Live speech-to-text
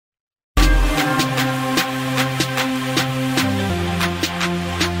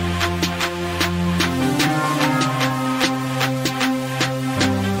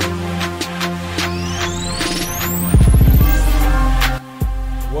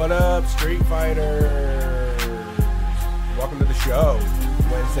What up, Street Fighters? Welcome to the show.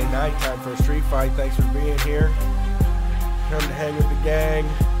 Wednesday night, time for a street fight. Thanks for being here. Come to hang with the gang.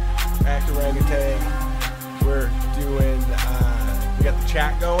 Act orangutan. We're doing, we got the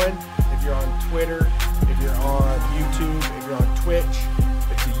chat going. If you're on Twitter, if you're on YouTube, if you're on Twitch,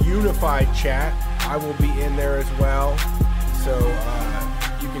 it's a unified chat. I will be in there as well. So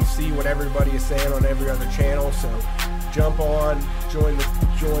you can see what everybody is saying on every other channel. So jump on, join the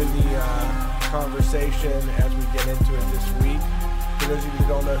conversation as we get into it this week. For those of you who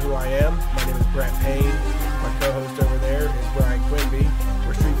don't know who I am, my name is Brett Payne. My co-host over there is Brian Quimby.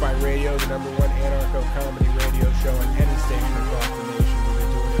 We're Street Fight Radio, the #1 anarcho-comedy radio show on any station across the nation. We've been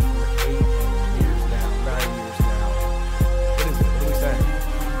doing it for 9 years now. What is it? What are we saying?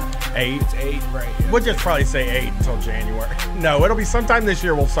 8. It's 8, right? Yeah. We'll just probably say 8 until January. No, it'll be sometime this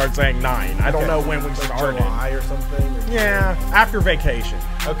year we'll start saying 9. I don't know when we like started. July or something? Or Yeah, after vacation.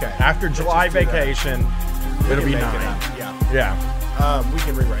 Okay. After July just do that. vacation, it'll be 9. Yeah. Yeah. We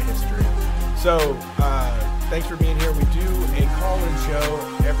can rewrite history. So, thanks for being here. We do a call-in show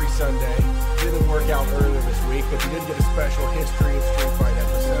every Sunday. Didn't work out earlier this week, but we did get a special history of Street Fight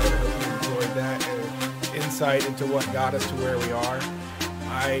episode. I hope you enjoyed that and insight into what got us to where we are.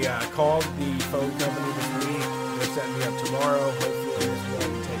 I called the phone company this week. They're setting me up tomorrow. Hopefully this will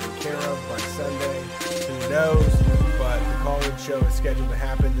be taken care of by Sunday. Who knows? But the call-in show is scheduled to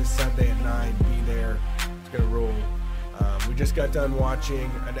happen this Sunday at 9. Be there. It's going to rule. We just got done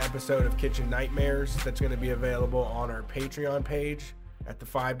watching an episode of Kitchen Nightmares that's going to be available on our Patreon page at the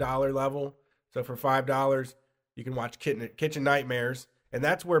 $5 level. So for $5, you can watch Kitchen Nightmares. And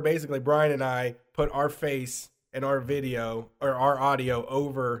that's where basically Brian and I put our face and our video or our audio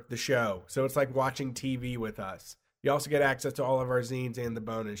over the show. So it's like watching TV with us. You also get access to all of our zines and the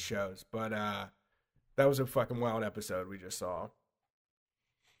bonus shows. But that was a fucking wild episode we just saw.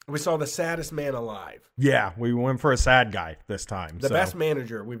 We saw the saddest man alive. Yeah, we went for a sad guy this time. The best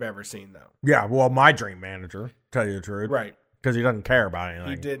manager we've ever seen, though. Yeah, well, my dream manager, tell you the truth. Right. Because he doesn't care about anything.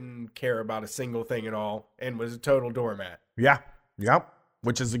 He didn't care about a single thing at all and was a total doormat. Yeah, yep.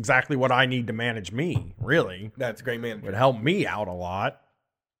 Which is exactly what I need to manage me, really. That's a great manager. Would help me out a lot.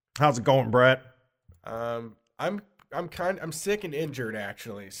 How's it going, Brett? I'm sick and injured,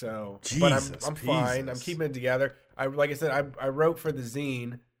 actually. So, Jesus, but I'm fine. I'm keeping it together. Like I said, I wrote for the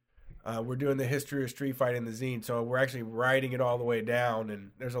zine. We're doing the history of Street Fight in the zine, so we're actually writing it all the way down, and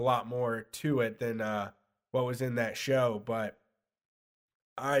there's a lot more to it than what was in that show. But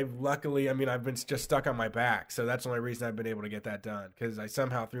I've been just stuck on my back, so that's the only reason I've been able to get that done, because I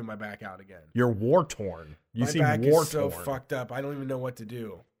somehow threw my back out again. You're war-torn. My back is so fucked up, I don't even know what to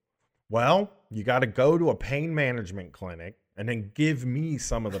do. Well, you got to go to a pain management clinic and then give me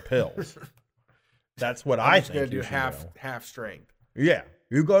some of the pills. That's what I think. I'm just going to do half strength. Yeah.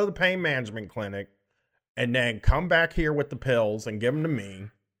 You go to the pain management clinic and then come back here with the pills and give them to me.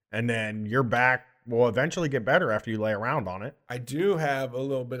 And then your back will eventually get better after you lay around on it. I do have a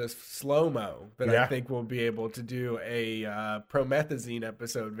little bit of slow-mo that Yeah. I think we'll be able to do a promethazine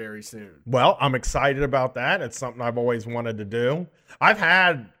episode very soon. Well, I'm excited about that. It's something I've always wanted to do. I've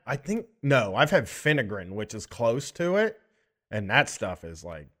had Finagrin, which is close to it. And that stuff is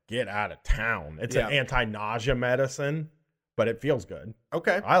like, get out of town. It's an anti-nausea medicine, but it feels good.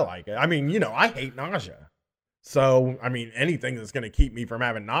 Okay. I like it. I mean, I hate nausea. So, I mean, anything that's going to keep me from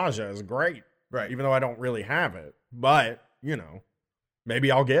having nausea is great. Right. Even though I don't really have it. But,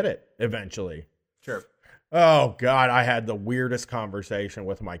 maybe I'll get it eventually. Sure. Oh, God. I had the weirdest conversation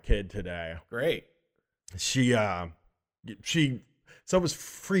with my kid today. Great. So it was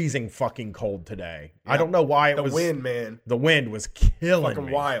freezing fucking cold today. Yeah. I don't know why the wind, man. The wind was killing fucking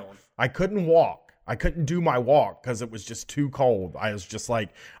me. Wild. I couldn't walk. I couldn't do my walk because it was just too cold. I was just like,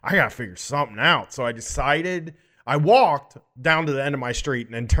 I got to figure something out. So I walked down to the end of my street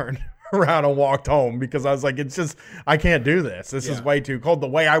and then turned around and walked home because I was like, I can't do this. This is way too cold. The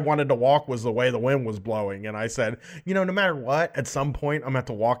way I wanted to walk was the way the wind was blowing. And I said, no matter what, at some point I'm going to have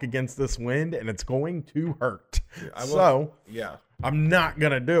to walk against this wind and it's going to hurt. I'm not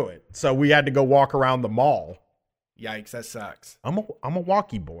going to do it. So we had to go walk around the mall. Yikes, that sucks. I'm a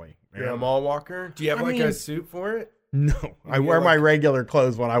walkie boy. Man. You're a mall walker? Do you have a suit for it? No, I wear my regular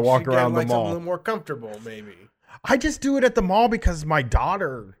clothes when I walk around the mall. A little more comfortable, maybe. I just do it at the mall because my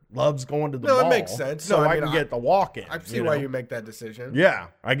daughter loves going to the mall. No, it makes sense. So I can get the walk in. I see why you make that decision. Yeah,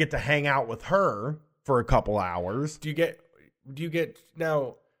 I get to hang out with her for a couple hours. Do you get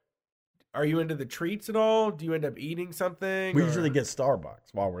now? Are you into the treats at all? Do you end up eating something? We usually get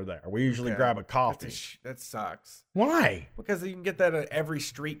Starbucks while we're there. We usually grab a coffee. That sucks. Why? Because you can get that at every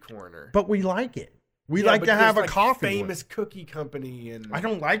street corner. But we like it. We Yeah, like but to have a there's, coffee. famous cookie company and I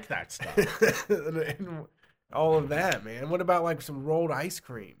don't like that stuff. and all of that, man. What about like some rolled ice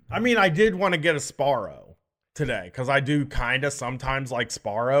cream? I mean, I did want to get a Sparrow today because I do kind of sometimes like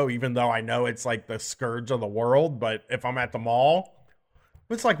Sparrow, even though I know it's like the scourge of the world. But if I'm at the mall,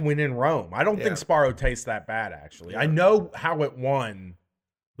 it's like when in Rome. I don't Yeah. think Sparrow tastes that bad, actually. Yeah. I know how it won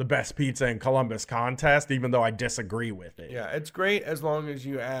the best pizza in Columbus contest, even though I disagree with it. Yeah, it's great as long as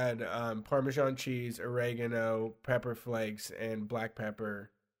you add Parmesan cheese, oregano, pepper flakes, and black pepper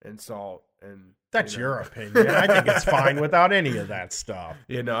and salt. And That's your opinion. I think it's fine without any of that stuff.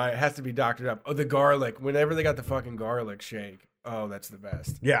 You know, it has to be doctored up. Oh, the garlic. Whenever they got the fucking garlic shake, oh, that's the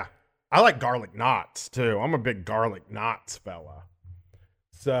best. Yeah. I like garlic knots too. I'm a big garlic knots fella.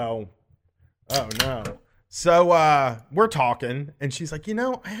 So, oh no. So we're talking and she's like,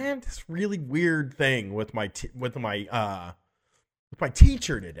 I had this really weird thing with my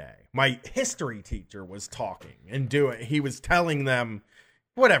teacher today. My history teacher was talking and he was telling them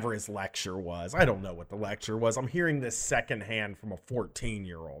whatever his lecture was. I don't know what the lecture was. I'm hearing this secondhand from a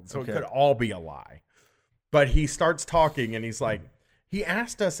 14-year-old. So Okay. it could all be a lie. But he starts talking and he's like, he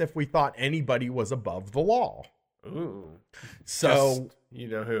asked us if we thought anybody was above the law. Ooh. So Just, you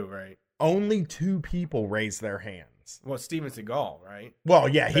know who, right? only 2 people raised their hands. Well, Steven Seagal, right? Well,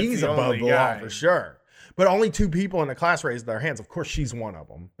 yeah, That's he's the above only the law guy. for sure. But only 2 people in the class raised their hands. Of course, she's one of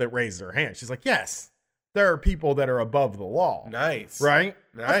them that raised their hand. She's like, yes, there are people that are above the law. Nice. Right?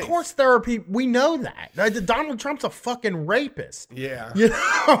 Nice. Of course there are people. We know that. Donald Trump's a fucking rapist. Yeah. You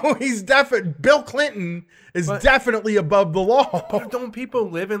know, he's definitely, Bill Clinton is definitely above the law. But don't people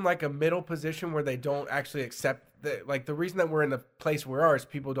live in like a middle position where they don't actually accept that? Like the reason that we're in the place we are is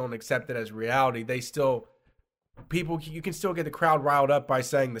people don't accept it as reality. You can still get the crowd riled up by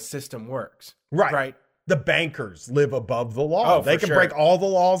saying the system works. Right. Right. The bankers live above the law. Oh, they for can sure. break all the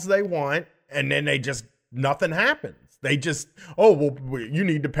laws they want, and then nothing happens. They just, you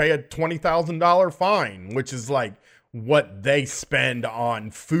need to pay a $20,000 fine, which is like what they spend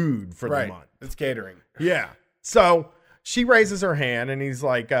on food for the month. It's catering. Yeah. So she raises her hand and he's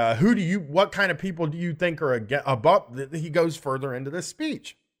like, what kind of people do you think are above? He goes further into this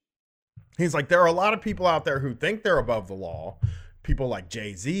speech. He's like, there are a lot of people out there who think they're above the law. People like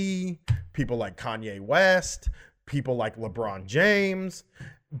Jay-Z, people like Kanye West, people like LeBron James,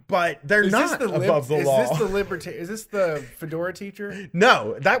 but they're not above the law. Is this the fedora teacher?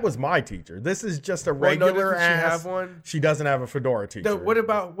 No, that was my teacher. This is just a regular doesn't she ass. have one? She doesn't have a fedora teacher. No,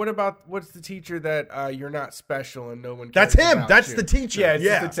 what's the teacher that you're not special and no one cares That's him. about That's you? the teacher. Yeah, it's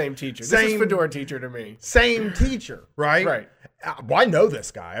Yeah. the same teacher. This Same- is fedora teacher to me. Same teacher, right? Right. Well, I know this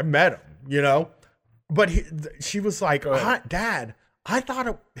guy. I met him, But she was like, ahead. Dad, I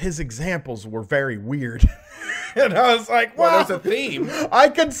thought his examples were very weird. And I was like, Well, well, there's a theme. I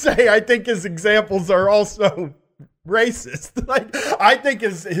could say I think his examples are also racist. Like, I think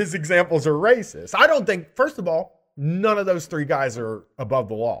his examples are racist. I don't think, first of all, none of those 3 guys are above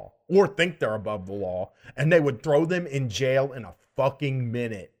the law or think they're above the law. And they would throw them in jail in a fucking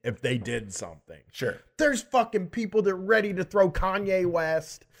minute if they did something. Sure. There's fucking people that are ready to throw Kanye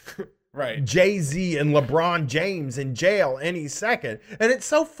West, Right. Jay-Z, and LeBron James in jail any second. And it's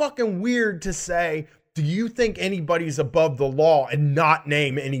so fucking weird to say, do you think anybody's above the law and not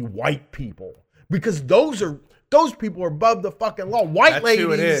name any white people? Because those people are above the fucking law. White That's ladies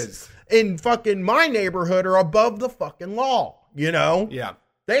who it is. in fucking my neighborhood are above the fucking law, Yeah.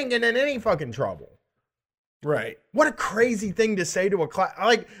 They ain't getting in any fucking trouble. Right. What a crazy thing to say to a class.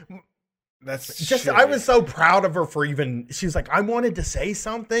 Like, That's just, shitty. I was so proud of her for she was like, I wanted to say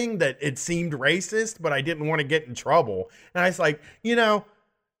something that it seemed racist, but I didn't want to get in trouble. And I was like,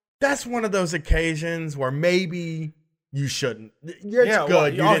 that's one of those occasions where maybe you shouldn't. It's good. Well,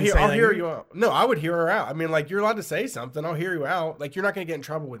 You I'll didn't say hear anything. you out. No, I would hear her out. I mean, like, you're allowed to say something. I'll hear you out. Like, you're not going to get in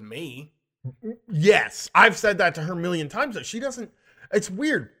trouble with me. Yes. I've said that to her a million times. She doesn't, it's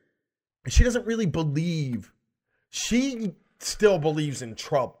weird. She doesn't really believe. She still believes in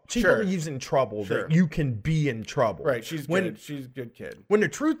trouble. She Sure. believes in trouble, Sure. that you can be in trouble. Right. She's When- good. She's a good kid. When the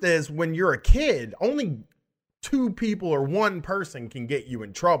truth is, when you're a kid, only 2 people or 1 person can get you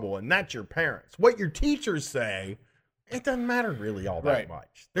in trouble, and that's your parents. What your teachers say, it doesn't matter really all that Right.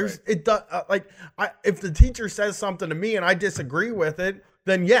 much. It does if the teacher says something to me and I disagree with it,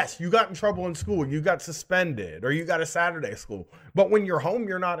 then yes, you got in trouble in school, you got suspended, or you got a Saturday school. But when you're home,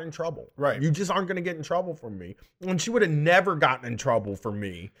 you're not in trouble. Right. You just aren't going to get in trouble from me. And she would have never gotten in trouble for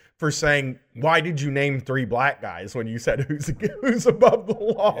me for saying, "Why did you name 3 black guys when you said who's above the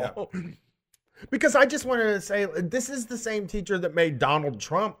law?" Yeah. Because I just wanted to say, this is the same teacher that made Donald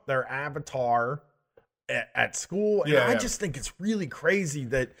Trump their avatar at school. And Yeah, I yeah. just think it's really crazy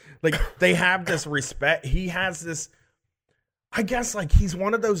that like they have this respect. He has this, I guess like he's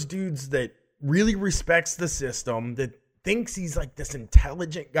one of those dudes that really respects the system, that thinks he's like this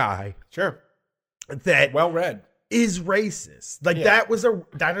intelligent guy Sure. that Well read. is racist. Like Yeah.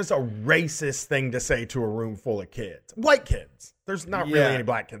 that is a racist thing to say to a room full of kids. White kids. There's not really Yeah. any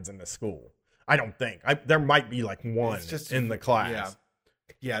black kids in this school. I don't think. There might be like one It's just in the class. Yeah.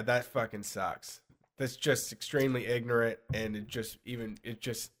 Yeah, that fucking sucks. That's just extremely ignorant, and it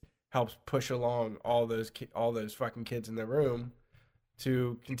just helps push along all those fucking kids in the room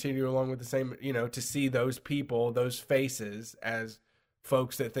to continue along with the same, to see those people, those faces as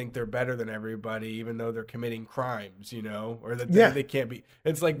folks that think they're better than everybody, even though they're committing crimes, or that they can't be.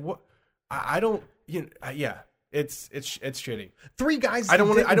 It's like, what? I don't, yeah. It's shitty. Three guys. I don't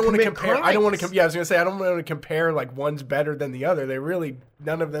want to compare. Crimes. I don't want to. Yeah, I was gonna say I don't want to compare like one's better than the other. They really,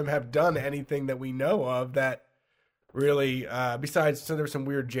 none of them have done anything that we know of that really. Besides, so there was some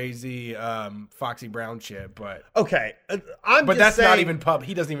weird Jay-Z, Foxy Brown shit, but Okay, but just that's not saying- even pub.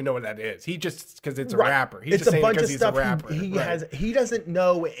 He doesn't even know what that is. He just because it's a Right. rapper. He's It's just a saying bunch because of he's stuff a rapper. he Right. has. He doesn't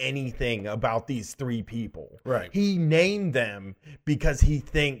know anything about these three people. Right. He named them because he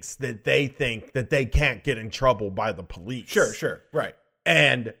thinks that they can't get in trouble by the police. Sure, right.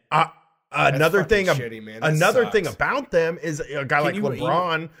 And another fucking thing, shitty, man. That another sucks. thing about them is a guy like you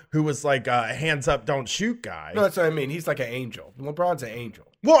LeBron, who was like a hands up, don't shoot guy. No, that's what I mean. He's like an angel. LeBron's an angel.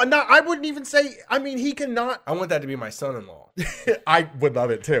 Well, no, I wouldn't even say. I mean, he cannot. I want that to be my son-in-law. I would love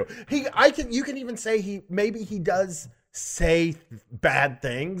it too. You can even say maybe he does say bad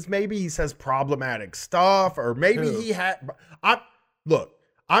things. Maybe he says problematic stuff, or maybe Who? he had.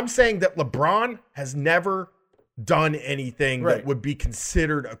 I'm saying that LeBron has never done anything Right. that would be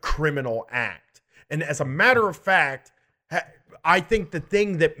considered a criminal act. And as a matter of fact, I think the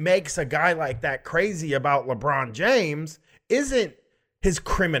thing that makes a guy like that crazy about LeBron James isn't his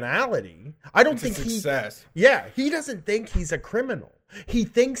criminality. I don't It's a think success. he doesn't think he's a criminal. He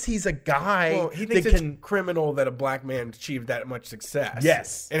thinks he's a guy Well, he thinks that it's can. criminal that a black man achieved that much success.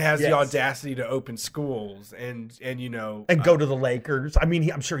 Yes. and has the Yes. audacity to open schools and And go to the Lakers. I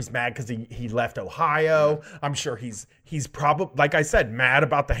mean, I'm sure he's mad because he left Ohio. I'm sure he's probably, like I said, mad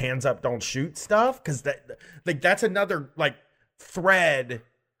about the hands up, don't shoot stuff, because that's another like thread.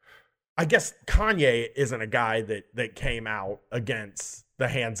 I guess Kanye isn't a guy that came out against the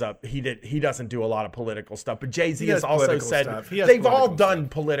hands up. He doesn't do a lot of political stuff, but Jay-Z He has has also political said stuff. He has they've all political done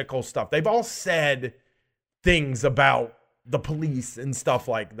political stuff. They've all said things about the police and stuff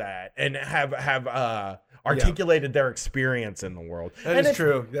like that, and have articulated their experience in the world. That is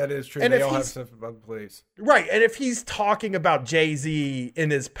true. That is true. and They if all have he's- stuff about the police. Right. And if he's talking about Jay-Z in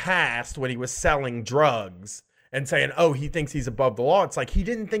his past when he was selling drugs and saying, oh, he thinks he's above the law, it's like he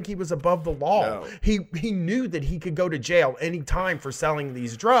didn't think he was above the law. No. He knew that he could go to jail anytime for selling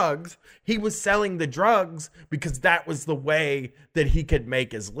these drugs. He was selling the drugs because that was the way that he could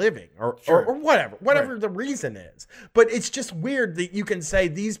make his living or whatever Right. the reason is. But it's just weird that you can say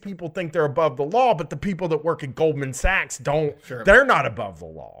these people think they're above the law, but the people that work at Goldman Sachs don't. Sure. They're not above the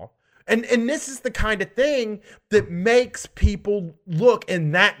law. And this is the kind of thing that makes people look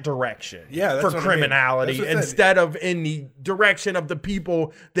in that direction Yeah, that's for what I mean. criminality That's what I said. instead of in the direction of the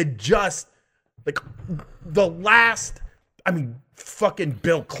people that just like the last. I mean, fucking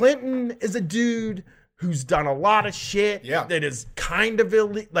Bill Clinton is a dude who's done a lot of shit. Yeah. That is kind of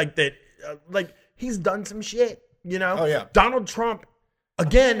like that. Like he's done some shit. You know. Oh, yeah. Donald Trump.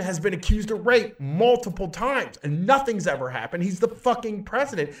 Again, has been accused of rape multiple times and nothing's ever happened. He's the fucking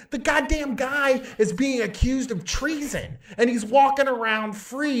president. The goddamn guy is being accused of treason and he's walking around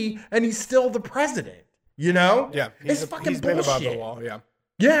free and he's still the president. You know? Yeah, It's fucking he's been above the bullshit. law. Yeah,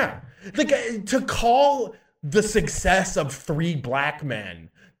 Yeah. Like to call the success of three black men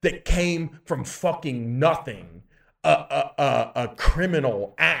that came from fucking nothing a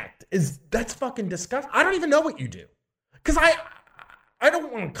criminal act that's fucking disgusting. I don't even know what you do. Because I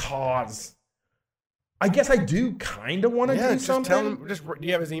don't want to cause. I guess I do kind of want to do just something. tell him. Just do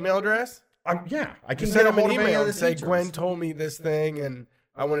you have his email address? I can Just get send a him an hold of any email of and the say, teachers. Gwen told me this thing, and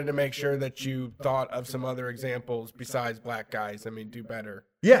I wanted to make sure that you thought of some other examples besides black guys. I mean, do better.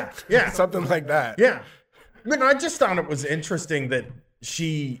 Yeah, Something like that. yeah. I mean, I just thought it was interesting that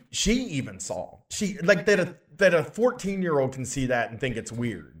she even saw like that a 14-year-old can see that and think it's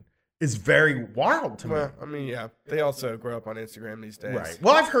weird is very wild to me. Well, I mean, yeah. They also grow up on Instagram these days. Right.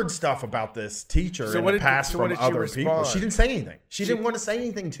 Well, I've heard stuff about this teacher So in what the did- past so what from did she other people. respond? She didn't say anything. She didn't want to say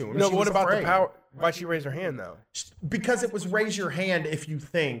anything to him. No, She but what was about afraid. the power? Why'd she raise her hand though? Because it was raise your hand if you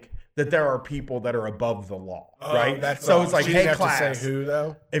think that there are people that are above the law, right? That's so it's like, she hey, didn't class. have to say who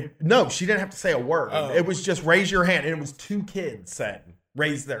though? No, she didn't have to say a word. Oh. It was just raise your hand, and it was 2 kids said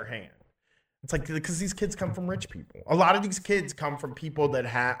raise their hand. It's like because these kids come from rich people. A lot of these kids come from people that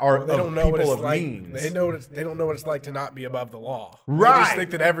they don't know what people it's of like. means. They don't know what it's like to not be above the law. Right. They just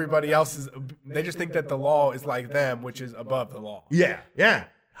think that everybody else is. They just think that the law is like them, which is above the law. Yeah.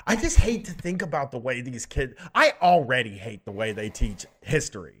 I just hate to think about the way these kids. I already hate the way they teach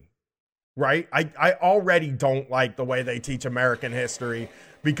history. Right? I already don't like the way they teach American history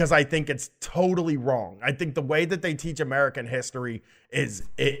because I think it's totally wrong. I think the way that they teach American history is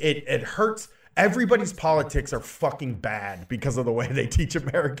it hurts. Everybody's politics are fucking bad because of the way they teach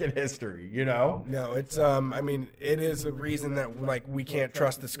American history, you know? No, it's I mean, it is a reason that like we can't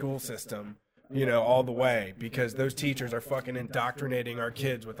trust the school system, you know, all the way because those teachers are fucking indoctrinating our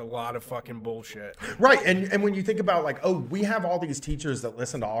kids with a lot of fucking bullshit. Right. And when you think about like, oh, we have all these teachers that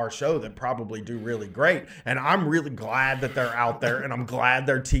listen to our show that probably do really great. And I'm really glad that they're out there and I'm glad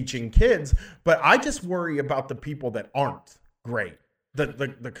they're teaching kids. But I just worry about the people that aren't great.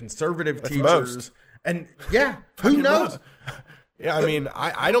 The conservative teachers. Most. And yeah, who knows? Yeah, I mean,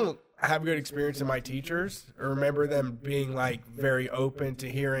 I don't have good experience in my teachers or remember them being like very open to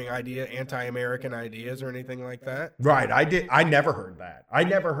hearing anti-American ideas or anything like that. Right. I never heard that. I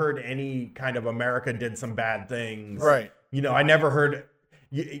never heard any kind of America did some bad things. Right. You know, I never heard.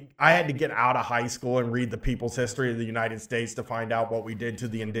 I had to get out of high school and read the People's History of the United States to find out what we did to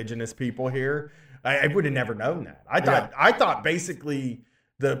the indigenous people here. I would have never known that. I thought basically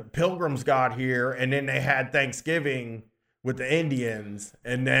the Pilgrims got here and then they had Thanksgiving with the Indians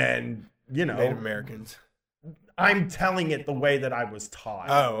and then, you know, Native Americans. I'm telling it the way that I was taught.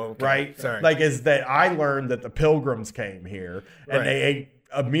 Oh, okay. Right? Sorry. Like is that I learned that the Pilgrims came here and they ate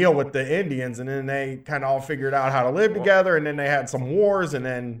a meal with the Indians and then they kind of all figured out how to live together and then they had some wars and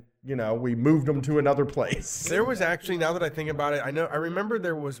then, you know, we moved them to another place. There was actually, now that I think about it, I remember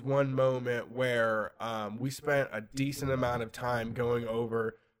there was one moment where we spent a decent amount of time going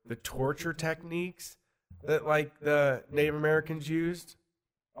over the torture techniques that like the Native Americans used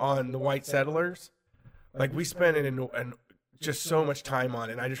on the white settlers. Like we spent it in just so much time on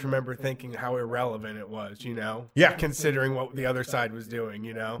it. And I just remember thinking how irrelevant it was, you know? Yeah. Considering what the other side was doing,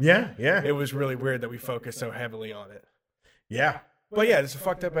 you know? Yeah. It was really weird that we focused so heavily on it. Yeah. But yeah, it's a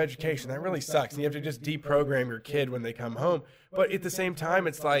fucked up education. That really sucks. And you have to just deprogram your kid when they come home. But at the same time,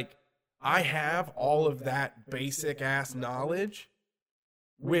 it's like, I have all of that basic ass knowledge,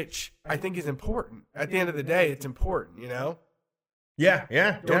 which I think is important. At the end of the day, it's important, you know?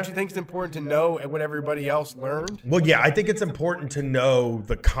 Yeah. Don't you think it's important to know what everybody else learned? Well, yeah, I think it's important to know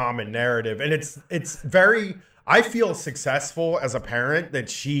the common narrative. And it's very, I feel successful as a parent that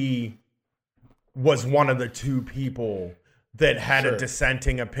she was one of the 2 people that had a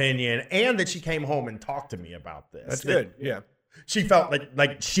dissenting opinion and that she came home and talked to me about this. That's good. Yeah. She felt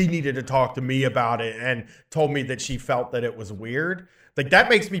like she needed to talk to me about it and told me that she felt that it was weird. Like that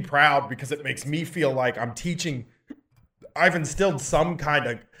makes me proud because it makes me feel like I'm teaching. I've instilled some kind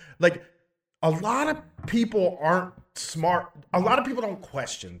of like a lot of people aren't smart. A lot of people don't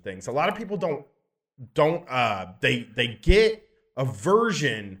question things. A lot of people don't they get a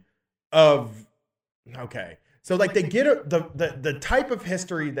version of okay. So like they get the type of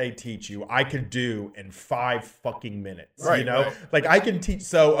history they teach you, I could do in 5 fucking minutes. Right, you know? right. Like I can teach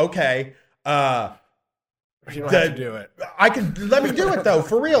so okay. You don't have to do it. I can let me do it though,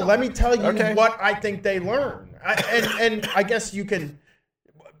 for real. Let me tell you Okay. what I think they learn. And I guess you can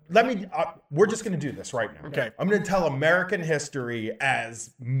let me we're just going to do this right now. Okay. I'm going to tell American history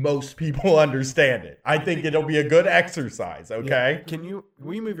as most people understand it. I think it'll be a good exercise, okay?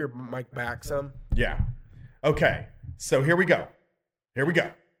 Will you move your mic back some? Yeah. Okay. So here we go.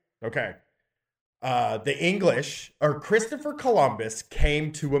 Okay. The English or Christopher Columbus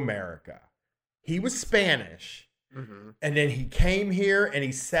came to America. He was Spanish. Mm-hmm. And then he came here and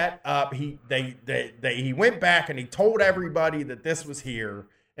he set up. He went back and he told everybody that this was here.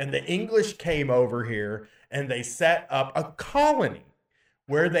 And the English came over here and they set up a colony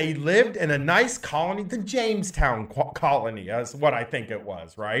where they lived in a nice colony, the Jamestown colony. That's what I think it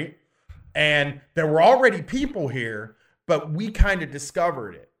was, right? And there were already people here, but we kind of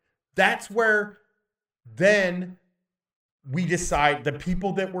discovered it. That's where then the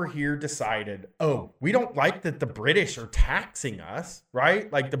people that were here decided, oh, we don't like that the British are taxing us,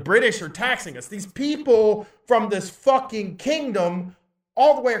 right? Like the British are taxing us. These people from this fucking kingdom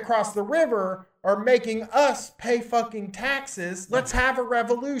all the way across the river are making us pay fucking taxes. Let's have a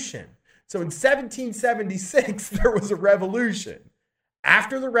revolution. So in 1776, there was a revolution.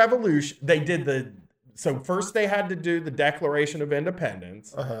 After the revolution, they did so first they had to do the Declaration of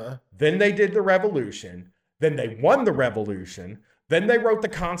Independence. Then they did the revolution. Then they won the revolution. Then they wrote the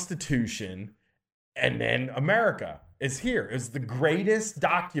Constitution. And then America is here. It's the greatest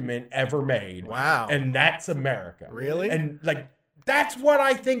document ever made. Wow. And that's America. Really? And like, that's what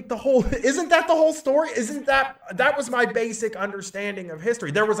I think isn't that the whole story? That was my basic understanding of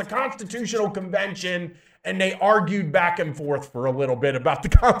history. There was a constitutional convention and they argued back and forth for a little bit about the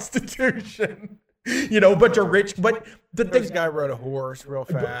Constitution. You know, but you're rich, but this guy rode a horse real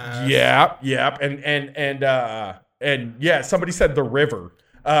fast. Yeah. And yeah, somebody said the river.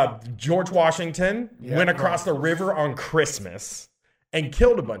 George Washington went across the river on Christmas and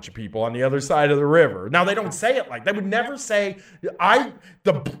killed a bunch of people on the other side of the river. Now, they don't say it like they would never say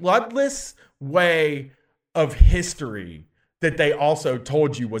the bloodless way of history that they also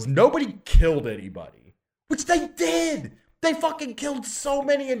told you was nobody killed anybody, which they did. They fucking killed so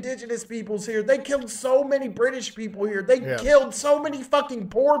many indigenous peoples here. They killed so many British people here. They killed so many fucking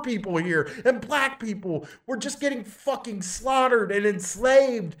poor people here. And black people were just getting fucking slaughtered and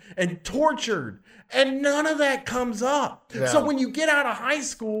enslaved and tortured. And none of that comes up. Yeah. So when you get out of high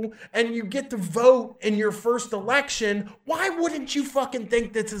school and you get to vote in your first election, why wouldn't you fucking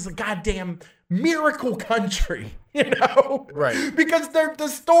think this is a goddamn miracle country? You know? Right. Because the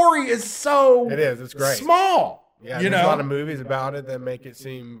story is so it's great. Small. Yeah, there's a lot of movies about it that make it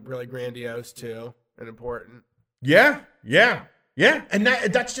seem really grandiose too and important. Yeah. And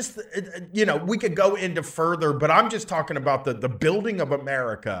that's just, you know, we could go into further, but I'm just talking about the building of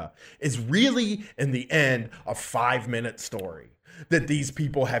America is really, in the end, a 5-minute story that these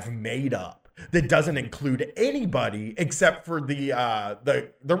people have made up that doesn't include anybody except for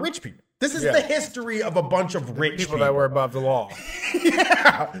the rich people. This is the history of a bunch of rich people that were above the law.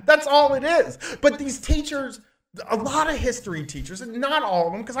 Yeah, that's all it is. But these teachers, a lot of history teachers, and not all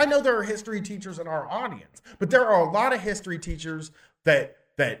of them, because I know there are history teachers in our audience, but there are a lot of history teachers that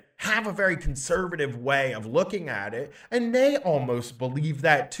have a very conservative way of looking at it, and they almost believe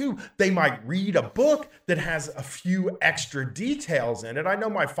that too. They might read a book that has a few extra details in it. I know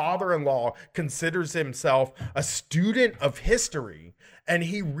my father-in-law considers himself a student of history, and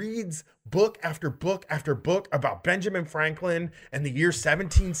he reads book after book after book about Benjamin Franklin and the year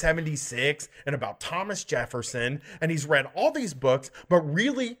 1776 and about Thomas Jefferson. And he's read all these books, but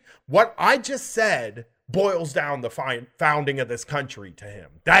really what I just said boils down the founding of this country to him.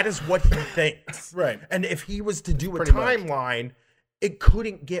 That is what he thinks. Right. And if he was to do a timeline, it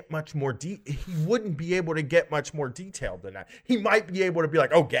couldn't get much more he wouldn't be able to get much more detailed than that. He might be able to be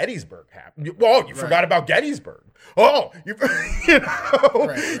like, oh, Gettysburg happened. Well, you forgot about Gettysburg. Oh,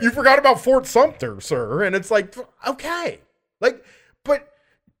 you forgot about Fort Sumter, sir. And it's like, okay. Like, but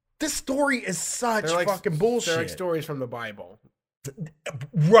this story is such fucking bullshit. They're like stories from the Bible.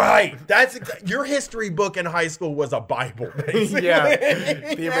 Right. That's your history book in high school was a Bible, basically. Yeah.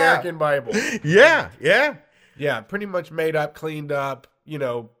 The American Bible. Yeah. Yeah, pretty much made up, cleaned up, you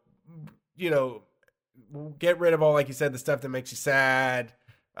know, get rid of all, like you said, the stuff that makes you sad,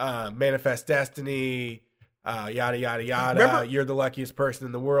 manifest destiny, yada, yada, yada. Remember, you're the luckiest person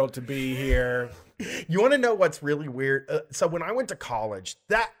in the world to be here. You want to know what's really weird? So when I went to college,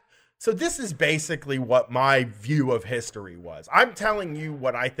 so this is basically what my view of history was. I'm telling you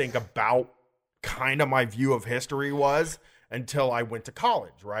what I think about kind of my view of history was until I went to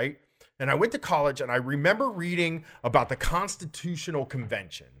college, right? And I went to college and I remember reading about the Constitutional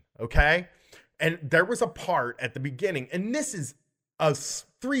Convention, okay? And there was a part at the beginning, and this is a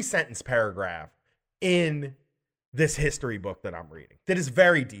 3-sentence paragraph in this history book that I'm reading that is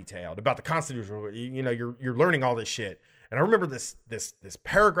very detailed about the Constitution. You know, you're learning all this shit. And I remember this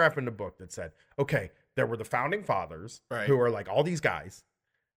paragraph in the book that said, okay, there were the founding fathers who are like all these guys.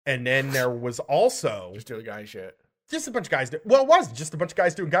 And then there was also just doing guy shit. Just a bunch of guys. It was just a bunch of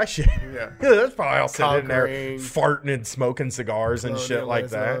guys doing guy shit. Yeah. That's probably all sitting in there farting and smoking cigars and shit like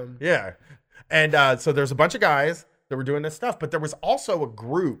that. Yeah. And so there's a bunch of guys that were doing this stuff, but there was also a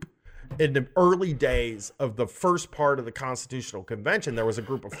group in the early days of the first part of the Constitutional Convention. There was a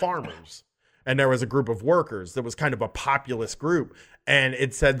group of farmers and there was a group of workers that was kind of a populist group. And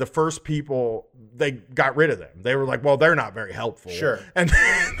it said the first people, they got rid of them. They were like, well, they're not very helpful. Sure. And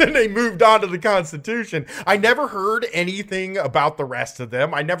then they moved on to the Constitution. I never heard anything about the rest of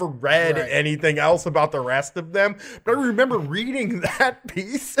them. I never read anything else about the rest of them. But I remember reading that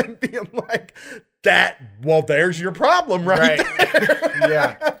piece and being like, well, there's your problem right there.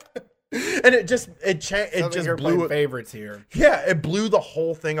 Yeah. And it just blew favorites here. Yeah, it blew the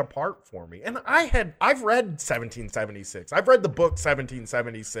whole thing apart for me. And I've read 1776. I've read the book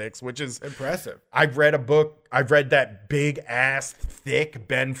 1776, which is impressive. I've read that big ass thick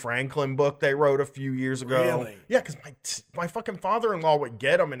Ben Franklin book they wrote a few years ago. Really? Yeah, because my fucking father-in-law would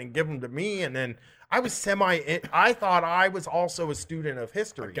get them and then give them to me, and then I thought I was also a student of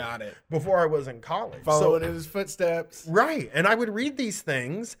history. Got it. Before I was in college. Following in his footsteps. Right. And I would read these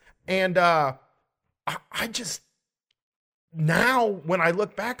things, and I just, now when I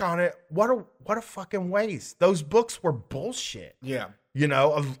look back on it, what a fucking waste. Those books were bullshit. Yeah. You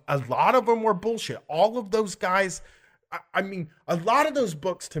know, a lot of them were bullshit. All of those guys, I mean, a lot of those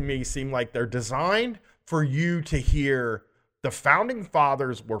books to me seem like they're designed for you to hear the founding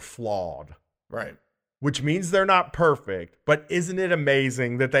fathers were flawed. Right. Which means they're not perfect, but isn't it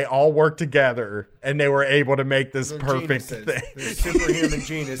amazing that they all worked together and they were able to make this perfect thing? They're superhuman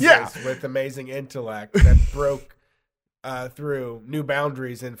geniuses with amazing intellect that broke through new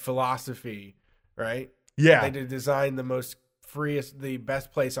boundaries in philosophy, right? Yeah. They did design the the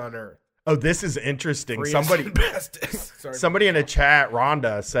best place on earth. Oh, this is interesting. Bestest. Somebody in a chat,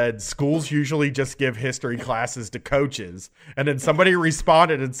 Rhonda, said schools usually just give history classes to coaches. And then somebody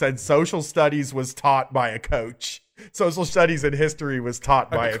responded and said social studies was taught by a coach. Social studies and history was taught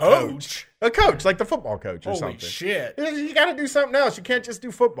by a coach. A coach, like the football coach or something. Holy shit. You got to do something else. You can't just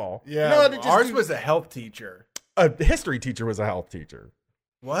do football. Yeah. Ours was a health teacher. A history teacher was a health teacher.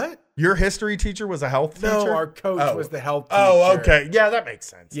 What? Your history teacher was a health teacher? No, our coach was the health teacher. Oh, okay. Yeah, that makes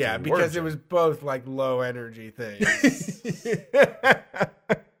sense. Yeah, because it was both like low energy things.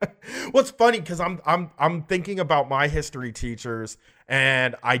 Well, it's funny because I'm thinking about my history teachers,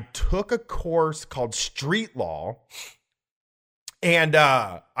 and I took a course called Street Law. And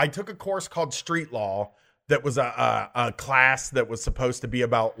that was a class that was supposed to be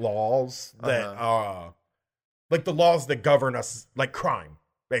about laws that like the laws that govern us, like crime.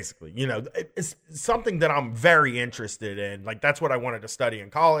 Basically, you know, it's something that I'm very interested in. Like, that's what I wanted to study in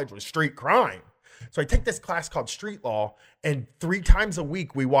college was street crime. So I take this class called Street Law, and 3 times a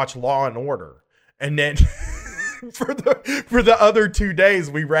week we watch Law and Order. And then for the other 2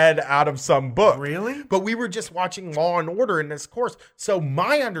 days we read out of some book. Really? But we were just watching Law and Order in this course. So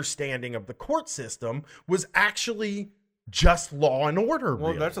my understanding of the court system was actually just Law and Order. Well,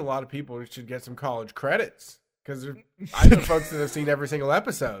 really. That's a lot of people who should get some college credits. Because I know folks that have seen every single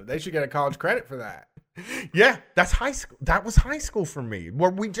episode. They should get a college credit for that. Yeah, that's high school. That was high school for me. Where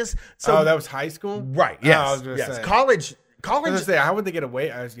we just that was high school, right? Yes, I was gonna say. College. I was gonna say, how would they get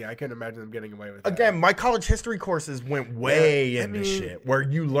away? I couldn't imagine them getting away with that. Again, my college history courses went way into shit where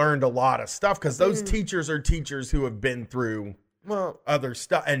you learned a lot of stuff because those teachers are teachers who have been through other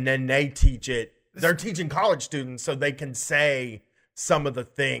stuff, and then they teach it. They're teaching college students so they can say some of the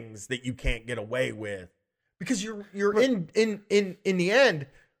things that you can't get away with. Because you're in the end,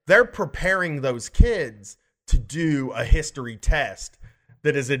 they're preparing those kids to do a history test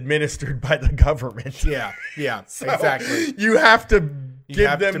that is administered by the government. Yeah, so exactly. You have to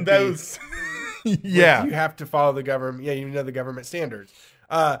give them those. Yeah. You have to follow the government. Yeah, you know the government standards.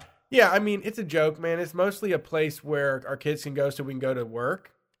 Yeah, I mean, it's a joke, man. It's mostly a place where our kids can go so we can go to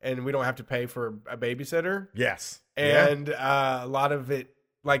work and we don't have to pay for a babysitter. Yes. And a lot of it,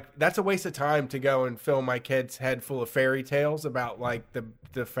 like, that's a waste of time to go and fill my kid's head full of fairy tales about like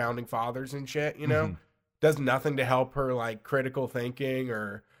the founding fathers and shit, you know? Does nothing to help her like critical thinking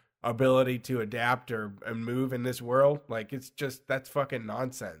or ability to adapt and move in this world. Like, it's just, that's fucking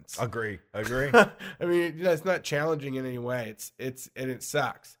nonsense. Agree. I mean, it's not challenging in any way. And it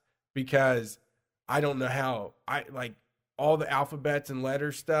sucks because I don't know how all the alphabets and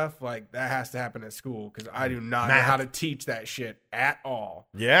letters stuff, like that has to happen at school because I do not know how to teach that shit at all.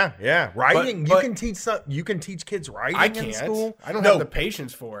 Yeah. Writing, you can teach kids writing I can't. in school. I don't have the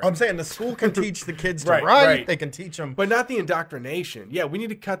patience for it. I'm saying the school can teach the kids to write. Right. They can teach them. But not the indoctrination. Yeah, we need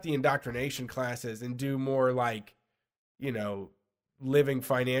to cut the indoctrination classes and do more like, you know, living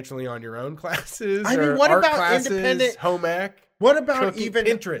financially on your own classes. I mean, what about classes, independent home ec? What about cooking, even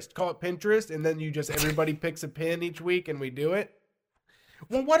Pinterest? Call it Pinterest, and then everybody picks a pin each week, and we do it.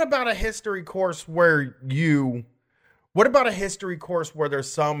 Well, what about a history course where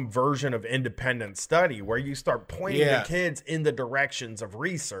there's some version of independent study where you start pointing the kids in the directions of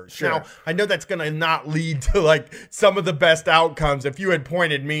research? Sure. Now, I know that's going to not lead to like some of the best outcomes. If you had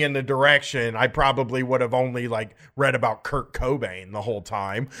pointed me in the direction, I probably would have only like read about Kurt Cobain the whole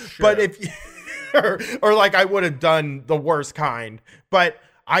time. Sure. But if or like I would have done the worst kind. But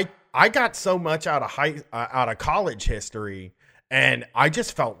I got so much out of college history, and I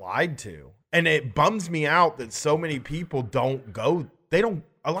just felt lied to. And it bums me out that so many people don't go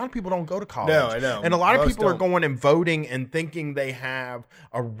a lot of people don't go to college. No, I know. And a lot of Most people are don't. going and voting and thinking they have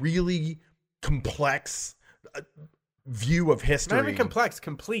a really complex view of history. Not even complex,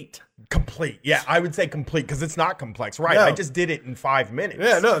 complete. Complete. Yeah, I would say complete because it's not complex. Right. No. I just did it in 5 minutes.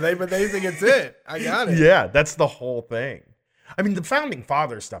 Yeah, no, they think it's it. I got it. Yeah, that's the whole thing. I mean, the founding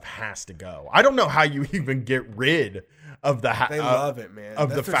fathers stuff has to go. I don't know how you even get rid of the They love it, man. of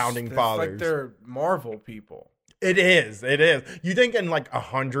the That's founding that's fathers. like they're Marvel people. It is. You think in like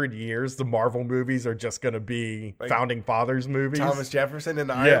 100 years the Marvel movies are just going to be Like founding fathers movies? Thomas Jefferson in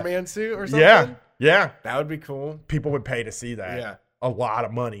the Yeah. Iron Man suit or something? Yeah. That would be cool. People would pay to see that. Yeah. A lot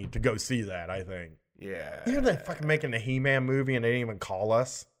of money to go see that, I think. Yeah. You know they're fucking making the He-Man movie and they didn't even call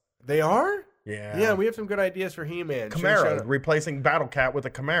us? They are? Yeah. Yeah, we have some good ideas for He-Man. Camaro, replacing Battle Cat with a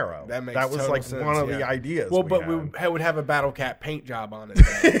Camaro. That makes was total like sense, one of the yeah. ideas. Well, but had. we would have a Battle Cat paint job on it.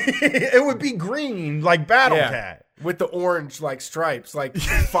 Then. It would be green like Battle Cat. With the orange like stripes, like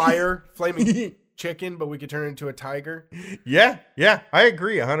fire, flaming chicken, but we could turn it into a tiger. Yeah, I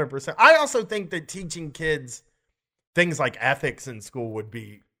agree 100%. I also think that teaching kids things like ethics in school would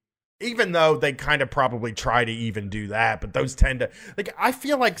be, even though they kind of probably try to even do that, but those tend to, like, I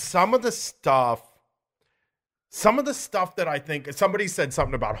feel like some of the stuff that I think, somebody said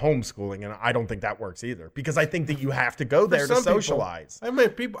something about homeschooling, and I don't think that works either, because I think that you have to go there to some people, socialize.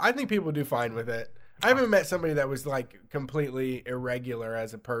 I think people do fine with it. I haven't met somebody that was like completely irregular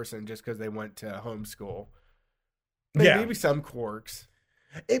as a person just because they went to homeschool. Maybe some quirks.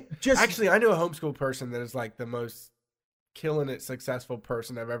 Actually, I know a homeschool person that is like the most killing it successful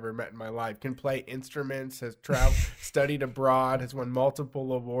person I've ever met in my life. Can play instruments, has traveled, studied abroad, has won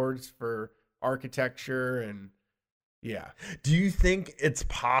multiple awards for architecture, and yeah. Do you think it's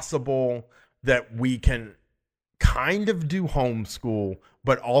possible that we can kind of do homeschool,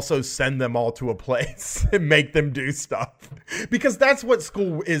 but also send them all to a place and make them do stuff? Because that's what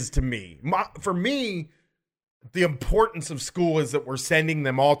school is to me. For me, the importance of school is that we're sending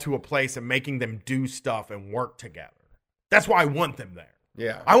them all to a place and making them do stuff and work together. That's why I want them there.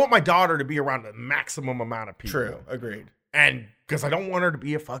 Yeah. I want my daughter to be around the maximum amount of people. True. Agreed. And because I don't want her to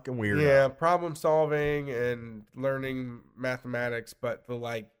be a fucking weirdo. Yeah, problem solving and learning mathematics, but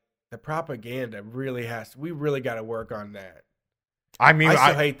the propaganda we really got to work on that. I mean, I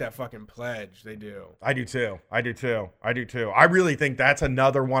still hate that fucking pledge. They do. I do too. I really think that's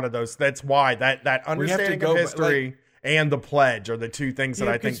another one of those. That's why that understanding of history and the pledge are the two things that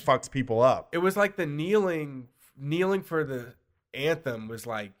I think fucks people up. It was like the kneeling for the anthem was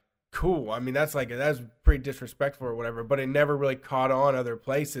like cool. I mean, that's pretty disrespectful or whatever, but it never really caught on other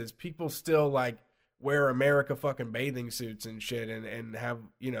places. People still like wear America fucking bathing suits and shit and have,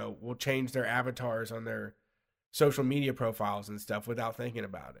 will change their avatars on their social media profiles and stuff without thinking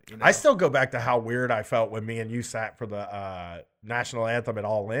about it. I still go back to how weird I felt when me and you sat for the national anthem at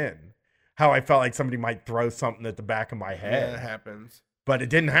All In. How I felt like somebody might throw something at the back of my head. Yeah, it happens. But it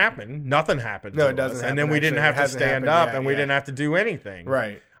didn't happen. Nothing happened. No, it doesn't happen. And then we didn't have to stand up and we didn't have to do anything.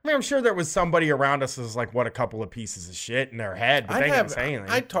 Right. I mean, I'm sure there was somebody around us who's like, what, a couple of pieces of shit in their head, but they didn't say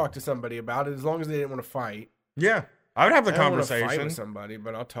anything. I'd talk to somebody about it as long as they didn't want to fight. Yeah. I would have the I don't want to conversation. fight with somebody,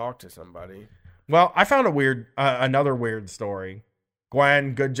 but I'll talk to somebody. Well, I found another weird story.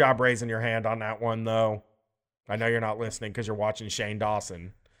 Gwen, good job raising your hand on that one, though. I know you're not listening because you're watching Shane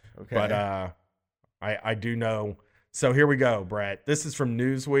Dawson. Okay. But I do know. So here we go, Brett. This is from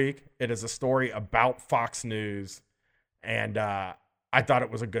Newsweek. It is a story about Fox News, and I thought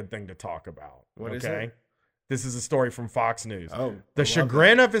it was a good thing to talk about. What is it? This is a story from Fox News. Oh, the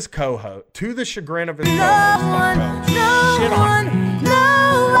chagrin of his co-host. To the chagrin of his co-host. Shit on him.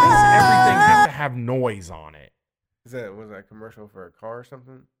 Why does everything have to have noise on it? Was that a commercial for a car or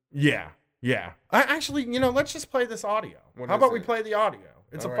something? Yeah. Actually, let's just play this audio. How about we play the audio?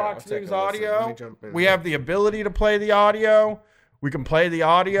 It's a Fox News audio. We have the ability to play the audio. We can play the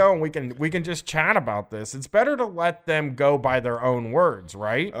audio and we can just chat about this. It's better to let them go by their own words,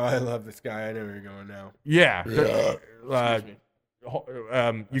 right? Oh, I love this guy. I know where you're going now. Yeah.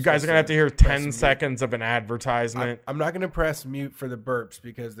 You guys are gonna have to hear 10 seconds of an advertisement. I'm not gonna press mute for the burps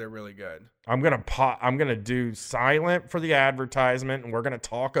because they're really good. I'm gonna do silent for the advertisement, and we're gonna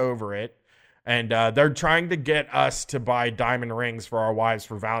talk over it. And they're trying to get us to buy diamond rings for our wives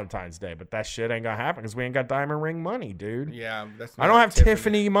for Valentine's Day, but that shit ain't gonna happen because we ain't got diamond ring money, dude. Yeah, I don't have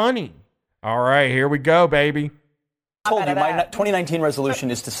Tiffany money. All right, here we go, baby. I told you my 2019 resolution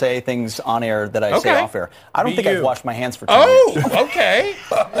is to say things on air that I say off air. I don't think I've washed my hands for 10 years. Okay.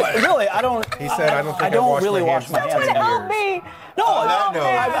 Really, I don't. He said, I don't really wash my hands in years. No,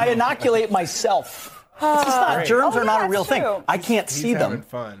 I inoculate myself It's just not. Germs are not a real thing. I can't see them.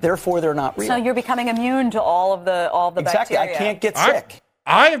 Therefore, they're not real. So you're becoming immune to all the exactly. bacteria. I can't get sick.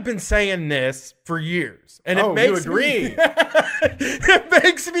 I have been saying this for years, and it makes me it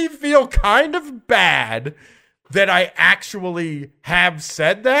makes me feel kind of bad that I actually have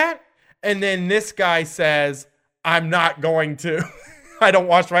said that, and then this guy says I'm not going to. I don't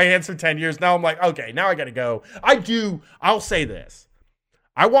wash my hands for 10 years. Now I'm like, okay, now I got to go. I'll say this.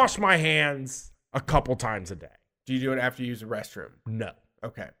 I wash my hands a couple times a day. Do you do it after you use the restroom? No.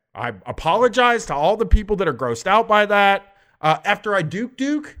 Okay. I apologize to all the people that are grossed out by that. After I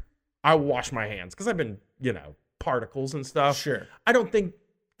duke, I wash my hands because I've been, particles and stuff. Sure. I don't think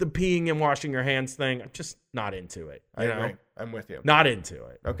the peeing and washing your hands thing, I'm just not into it. I agree. I'm with you. Not into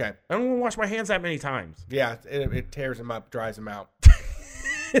it. Okay. I don't want to wash my hands that many times. Yeah, it tears them up, dries them out.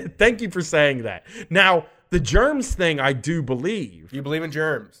 Thank you for saying that. Now, the germs thing, I do believe. You believe in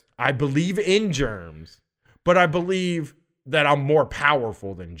germs? I believe in germs, but I believe that I'm more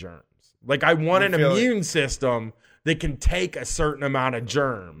powerful than germs. Like, I want an immune system that can take a certain amount of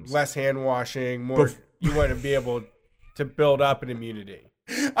germs. Less hand washing, more. You want to be able to build up an immunity.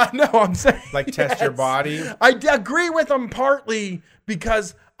 I know, I'm saying. Like, test your body. I agree with them partly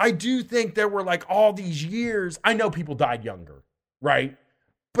because I do think there were, like, all these years. I know people died younger, right?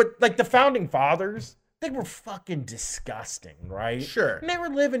 But, like, the founding fathers, they were fucking disgusting, right? Sure. And they were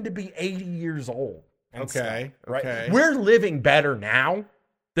living to be 80 years old. Okay. Stuff, right? Okay. We're living better now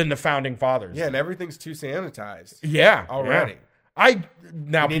than the founding fathers. Yeah, and everything's too sanitized. Yeah. Already. Yeah.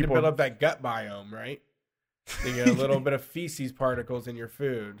 You need to build up that gut biome, right? You get a little bit of feces particles in your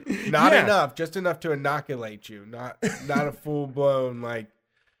food. Not enough, just enough to inoculate you. Not a full blown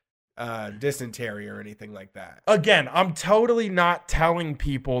dysentery or anything like that. Again, I'm totally not telling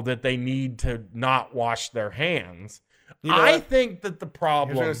people that they need to not wash their hands. I think that the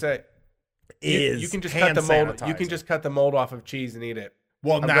problem is you can just cut the mold. You can just cut the mold off of cheese and eat it.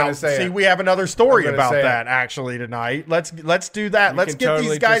 Well, now see, we have another story about that actually tonight. Let's do that. Let's get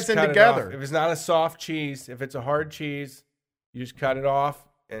these guys in together. If it's not a soft cheese, if it's a hard cheese, you just cut it off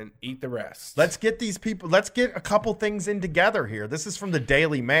and eat the rest. Let's get these people. Let's get a couple things in together here. This is from the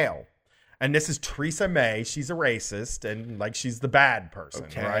Daily Mail, and this is Theresa May. She's a racist and like she's the bad person,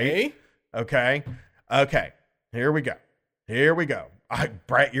 right? Okay. Here we go.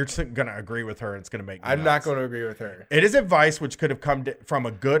 Brett, you're going to agree with her. And it's going to make me I'm nuts. not going to agree with her. It is advice which could have come from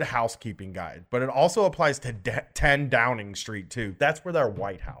a good housekeeping guide, but it also applies to 10 Downing Street, too. That's where their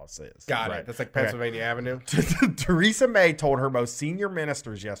White House is. Got it. That's like Pennsylvania Avenue. Theresa May told her most senior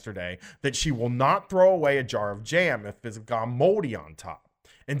ministers yesterday that she will not throw away a jar of jam if it's gone moldy on top.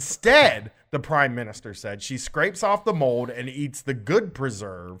 Instead, the prime minister said she scrapes off the mold and eats the good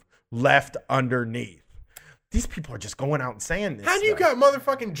preserve left underneath. These people are just going out and saying this. How do you got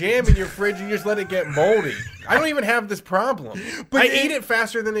motherfucking jam in your fridge and you just let it get moldy? I don't even have this problem. But I eat it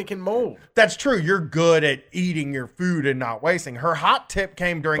faster than it can mold. That's true. You're good at eating your food and not wasting. Her hot tip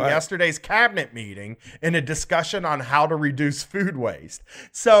came during yesterday's cabinet meeting in a discussion on how to reduce food waste.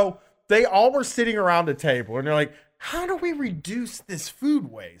 So they all were sitting around a table and they're like, how do we reduce this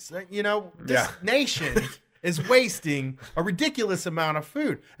food waste? This nation is wasting a ridiculous amount of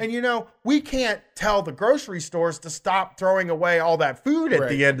food. And, we can't tell the grocery stores to stop throwing away all that food at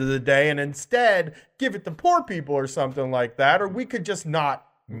the end of the day and instead give it to poor people or something like that. Or we could just not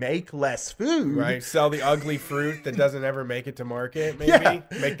make less food. Right. Sell the ugly fruit that doesn't ever make it to market, maybe. Yeah.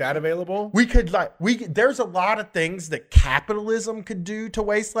 Make that available. We could there's a lot of things that capitalism could do to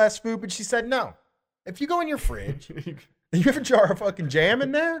waste less food, but she said no. If you go in your fridge and you have a jar of fucking jam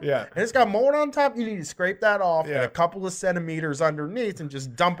in there, and it's got mold on top, you need to scrape that off and a couple of centimeters underneath and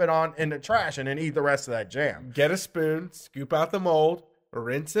just dump it on in the trash and then eat the rest of that jam. Get a spoon, scoop out the mold,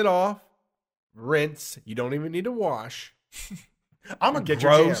 rinse it off, rinse. You don't even need to wash. I'm a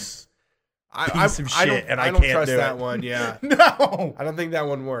gross piece of shit, and I don't can't trust do that it. one. Yeah, no, I don't think that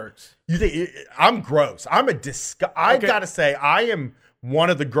one works. You think I'm gross? I'm a I gotta say, I am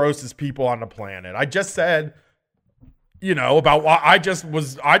one of the grossest people on the planet. I just said, about why I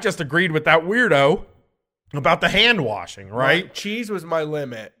just agreed with that weirdo about the hand washing, right? Well, cheese was my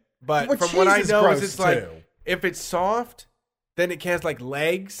limit, but from what I know, it's like if it's soft, then it has like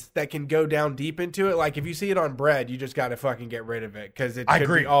legs that can go down deep into it. Like if you see it on bread, you just got to fucking get rid of it because it could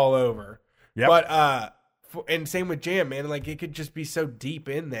be all over. Yep. But and same with jam, man. Like it could just be so deep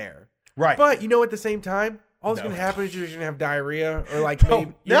in there, right? But at the same time, all that's gonna happen is you're just gonna have diarrhea or like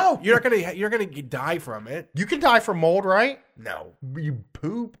you're gonna die from it. You can die from mold, right? No, you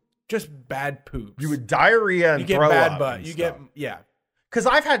poop. Just bad poops. You would diarrhea and you get throw bad up butt. and You stuff. get Because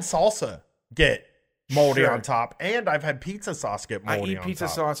I've had salsa get moldy on top, and I've had pizza sauce get moldy on top. I eat pizza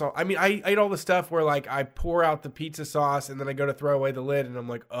sauce. I mean, I eat all the stuff where like I pour out the pizza sauce and then I go to throw away the lid and I'm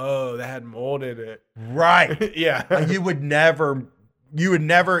like, oh, that had mold in it. Right. Yeah. You would never.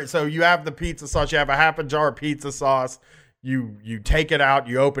 So you have the pizza sauce. You have a half a jar of pizza sauce. You take it out.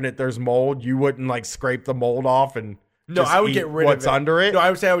 You open it. There's mold. You wouldn't like scrape the mold off and. No, I would get rid of what's under it. No, I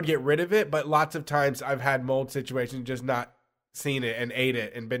would say I would get rid of it, but lots of times I've had mold situations, just not seen it and ate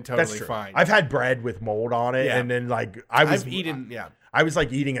it and been totally fine. I've had bread with mold on it, and then like I was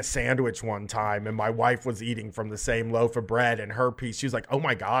like eating a sandwich one time, and my wife was eating from the same loaf of bread, and her piece, she was like, "Oh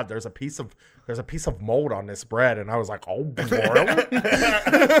my God, there's a piece of mold on this bread," and I was like, "Oh, really?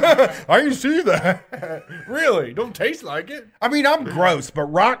 I didn't see that. Really? Don't taste like it." I mean, I'm gross, but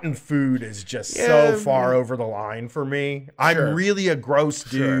rotten food is just so far over the line for me. I'm really a gross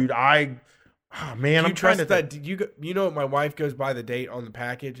dude. Oh man, I'm trying to that. You know, my wife goes by the date on the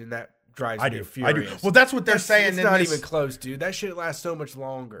package, and that drives me furious. I do. Well, that's what they're saying. It's not even close, dude. That shit lasts so much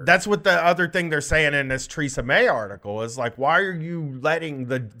longer. That's what the other thing they're saying in this Theresa May article is like, why are you letting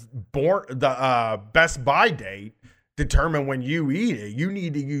the Best By date determine when you eat it? You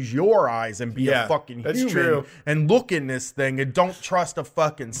need to use your eyes and be a fucking human. True. And look in this thing and don't trust a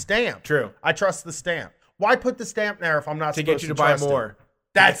fucking stamp. True. I trust the stamp. Why put the stamp there if I'm not supposed to get you to buy more? It?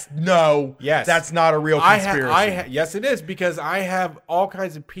 That's not a real conspiracy. Yes, it is, because I have all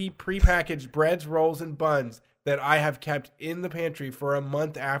kinds of prepackaged breads, rolls, and buns that I have kept in the pantry for a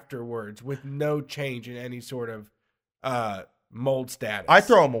month afterwards with no change in any sort of mold status. I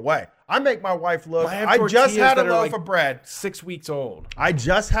throw them away. I make my wife look. I just had a loaf of bread. 6 weeks old. I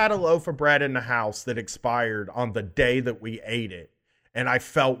just had a loaf of bread in the house that expired on the day that we ate it. And I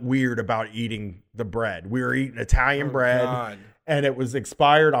felt weird about eating the bread. We were eating Italian bread. God. And it was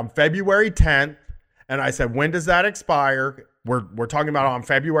expired on February 10th. And I said, when does that expire? We're talking about on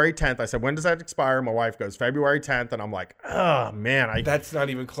February 10th. I said, when does that expire? My wife goes, February 10th. And I'm like, oh, man. That's not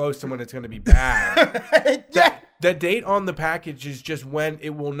even close to when it's going to be bad. Yeah. The date on the package is just when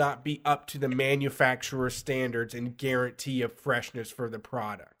it will not be up to the manufacturer's standards and guarantee of freshness for the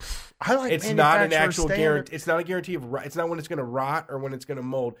product. It's not an actual guarantee. It's not a guarantee of. It's not when it's going to rot or when it's going to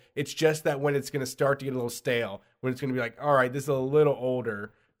mold. It's just that when it's going to start to get a little stale, when it's going to be like, all right, this is a little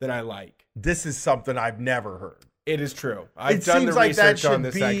older than I like. This is something I've never heard. It is true. I've done the research on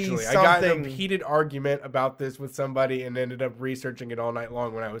this, actually. I got in a heated argument about this with somebody and ended up researching it all night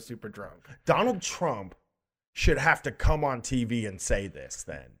long when I was super drunk. Donald Trump should have to come on TV and say this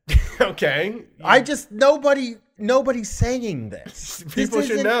then. Okay. Nobody's saying this. People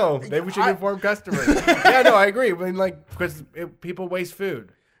should know. Maybe we should inform customers. Yeah, no, I agree. I mean, because people waste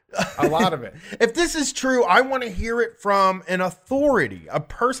food. A lot of it. If this is true, I want to hear it from an authority, a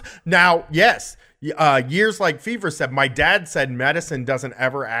person. Now, yes, years like Fever said, my dad said medicine doesn't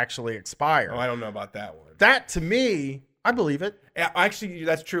ever actually expire. Oh, I don't know about that one. That, to me, I believe it. Actually,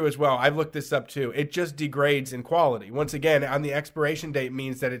 that's true as well. I've looked this up too. It just degrades in quality. Once again, on the expiration date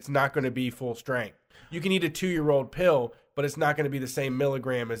means that it's not going to be full strength. You can eat a 2-year-old pill, but it's not going to be the same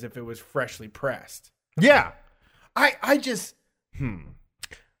milligram as if it was freshly pressed. Yeah. I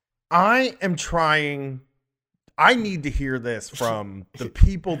am trying. I need to hear this from the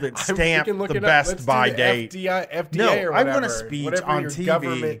people that stamp the Best By date. FDA or whatever. I want a speech on TV.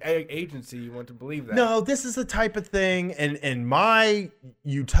 Government agency, you want to believe that. No, this is the type of thing in my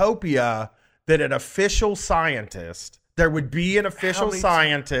utopia that an official scientist, there would be an official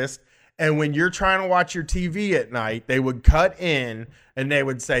scientist, and when you're trying to watch your TV at night, they would cut in and they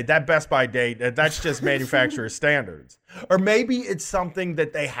would say, that Best By date, that's just manufacturer standards. Or maybe it's something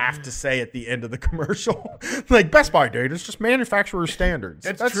that they have to say at the end of the commercial. Like, Best By date is just manufacturer standards.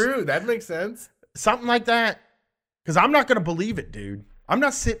 That's true. That makes sense. Something like that. Because I'm not going to believe it, dude. I'm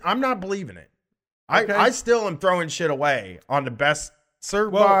not believing it. Okay. I still am throwing shit away on the Best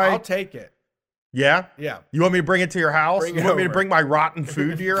Served By. I'll take it. Yeah? Yeah. You want me to bring it to your house? You want me to bring my rotten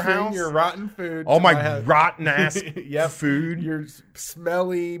food to your house? Bring your rotten food. All my rotten ass food. Your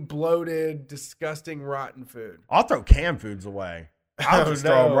smelly, bloated, disgusting, rotten food. I'll throw canned foods away. I'll just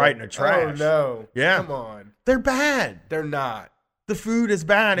throw them right in the trash. Oh, no. Yeah. Come on. They're bad. They're not. The food is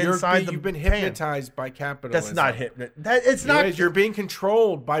bad inside the You've been pan. hypnotized by capitalism. That's not it's not. You're being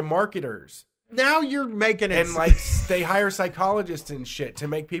controlled by marketers. Now you're making it. And like they hire psychologists and shit to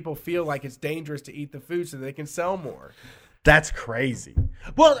make people feel like it's dangerous to eat the food so they can sell more. That's crazy.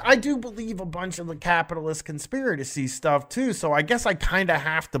 Well, I do believe a bunch of the capitalist conspiracy stuff too, so I guess I kind of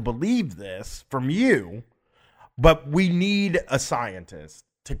have to believe this from you. But we need a scientist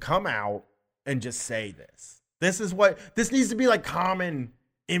to come out and just say this. This needs to be like common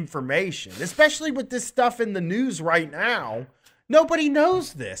information, especially with this stuff in the news right now. Nobody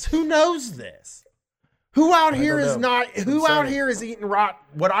knows this. Who knows this? Who out here is not? Who out here is eating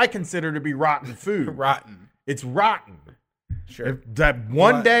what I consider to be rotten food? Rotten. It's rotten. Sure. If that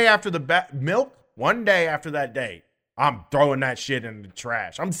one day after the milk, one day after that date, I'm throwing that shit in the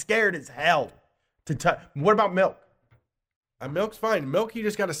trash. I'm scared as hell to touch. What about milk? Milk's fine. Milk, you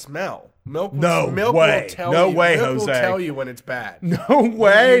just got to smell. Milk will tell no you. way, milk Jose. will tell you when it's bad. No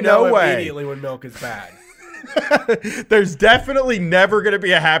way, you know no way. Immediately when milk is bad. There's definitely never going to be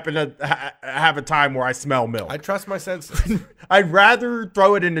have a time where I smell milk. I trust my senses. I'd rather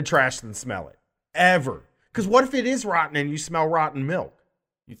throw it in the trash than smell it. Ever. Because what if it is rotten and you smell rotten milk?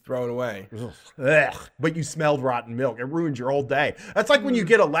 You throw it away. Ugh. But you smelled rotten milk. It ruins your whole day. That's like when you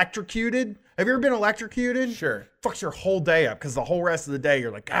get electrocuted. Have you ever been electrocuted? Sure. Fucks your whole day up because the whole rest of the day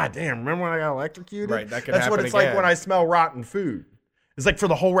you're like, God damn, remember when I got electrocuted? Right, that could That's happen what it's again. like when I smell rotten food. It's like for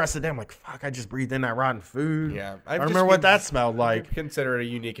the whole rest of the day, I'm like, fuck, I just breathed in that rotten food. Yeah. I remember what that smelled like. Consider it a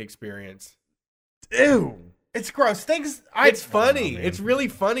unique experience. Ew. It's gross. It's funny. It's really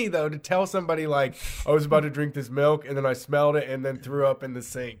funny, though, to tell somebody, like, I was about to drink this milk, and then I smelled it, and then threw up in the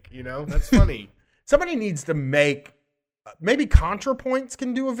sink. You know? That's funny. Somebody needs to make, maybe ContraPoints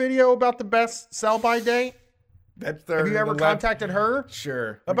can do a video about the best sell-by date. Have you ever contacted her?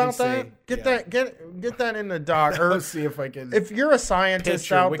 Sure. About that? Get that in the doc. Or Let's see if I can. If you're a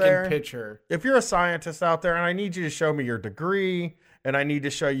scientist out there, if you're a scientist out there, and I need you to show me your degree, and I need to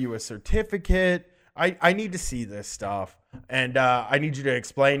show you a certificate, I need to see this stuff, and I need you to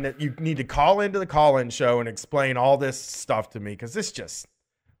explain that. You need to call into the call-in show and explain all this stuff to me, because this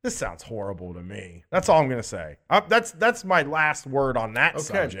sounds horrible to me. That's all I'm gonna say. That's my last word on that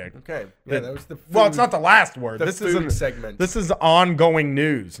subject. Okay. Yeah, that was the food, well, it's not the last word. This is segment. This is ongoing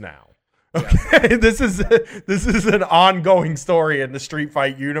news now. Okay, yeah. This is an ongoing story in the Street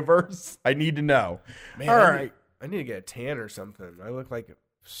Fight universe. I need to know. Man, all right, I need to get a tan or something. I look like a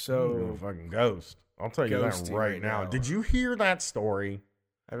fucking ghost. I'll tell you that right now. Did you hear that story?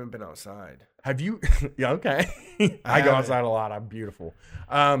 I haven't been outside. Have you? Yeah, okay. I go outside a lot. I'm beautiful.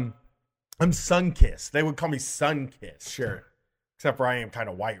 I'm sun-kissed. They would call me sun-kissed. Sure. Except for I am kind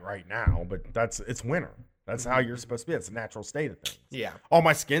of white right now, but it's winter. That's how you're supposed to be. It's a natural state of things. Yeah. All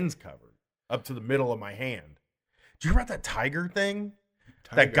my skin's covered up to the middle of my hand. Did you hear about that tiger thing?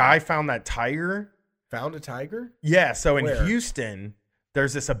 That guy found that tiger. Found a tiger? Yeah. So in Houston,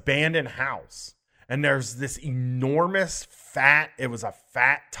 there's this abandoned house. And there's this enormous it was a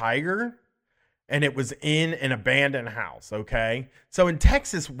fat tiger, and it was in an abandoned house, okay? So in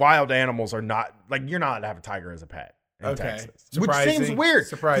Texas, wild animals are not, like, you're not allowed to have a tiger as a pet in Texas. Surprising. Which seems weird.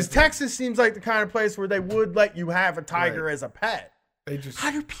 Because Texas seems like the kind of place where they would let you have a tiger as a pet.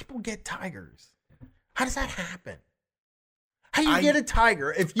 How do people get tigers? How does that happen? How do you get a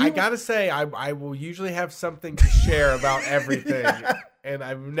tiger? I gotta say, I will usually have something to share about everything. And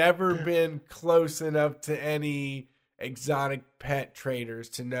I've never been close enough to any exotic pet traders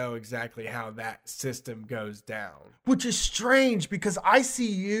to know exactly how that system goes down. Which is strange, because I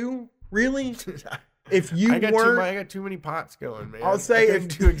see you, really? If you I got too many pots going, man. I'll say if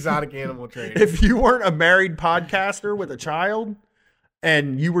too exotic animal traders. If you weren't a married podcaster with a child,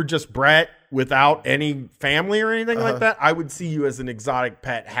 and you were just Brett without any family or anything like that, I would see you as an exotic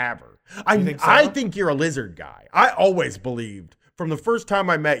pet haver. I think you're a lizard guy. I always believed. From the first time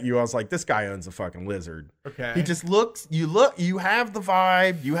I met you, I was like, this guy owns a fucking lizard. Okay. He just you have the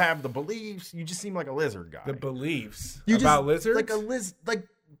vibe, you have the beliefs, you just seem like a lizard guy. The beliefs about lizards? Like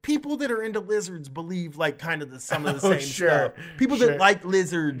people that are into lizards believe like kind of some of the same stuff. People that like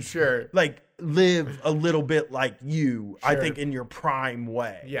lizards like live a little bit like you, I think, in your prime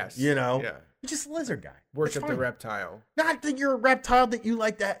way. Yes. You know? Yeah. You're just a lizard guy. Worship the reptile. Not that you're a reptile, that you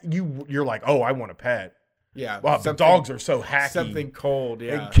like that. You're like, oh, I want a pet. Yeah. Well, the dogs are so hacky. Something cold,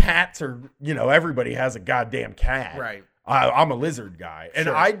 yeah. And cats are, everybody has a goddamn cat. Right. I'm a lizard guy. And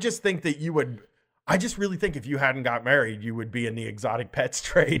I just think that I just really think if you hadn't got married, you would be in the exotic pets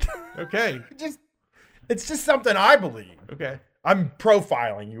trade. Okay. It's just something I believe. Okay. I'm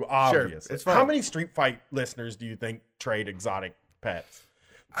profiling you, obviously. Sure, it's fine. How many Street Fight listeners do you think trade exotic pets?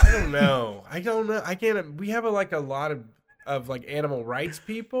 I don't know. I can't. We have a lot of like animal rights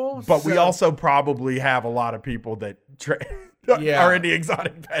people, but we also probably have a lot of people that are in the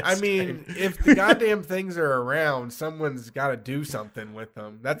exotic pets. I mean, if the goddamn things are around, someone's got to do something with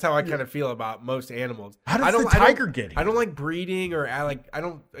them. That's how I kind of feel about most animals. How does the tiger get here? I don't like breeding I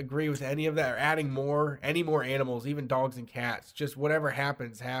don't agree with any of that or adding any more animals, even dogs and cats. Just whatever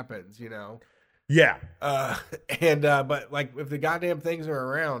happens. Yeah. But like if the goddamn things are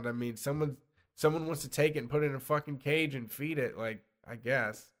around, I mean, someone wants to take it and put it in a fucking cage and feed it, like, I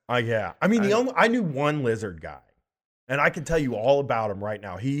guess. Yeah. I mean, I knew one lizard guy, and I can tell you all about him right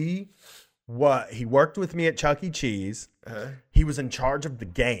now. He he worked with me at Chuck E. Cheese. He was in charge of the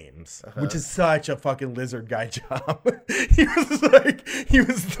games, which is such a fucking lizard guy job. he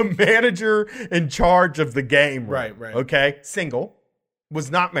was the manager in charge of the game room. Right. Okay, single,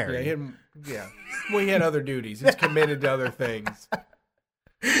 was not married. Well, he had other duties. He's committed to other things.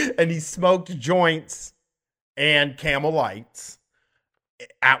 And he smoked joints and Camel Lights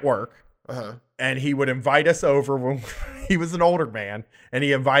at work. And he would invite us over when he was an older man. And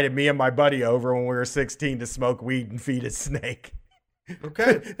he invited me and my buddy over when we were 16 to smoke weed and feed his snake.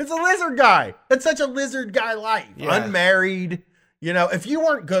 Okay. It's a lizard guy. That's such a lizard guy life. Yeah. Unmarried. You know, if you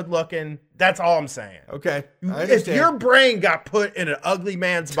weren't good looking, that's all I'm saying. Okay. If your brain got put in an ugly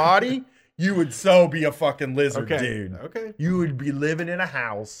man's body, you would so be a fucking lizard, dude. Okay. You would be living in a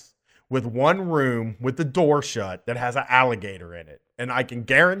house with one room with the door shut that has an alligator in it. And I can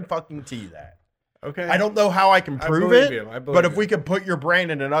guarantee that. Okay. I don't know how I can prove it, but if you. We could put your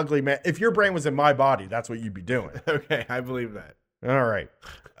brain in an ugly man, if your brain was in my body, that's what you'd be doing. Okay, I believe that. All right.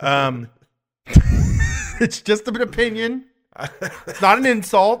 It's just an opinion. It's not an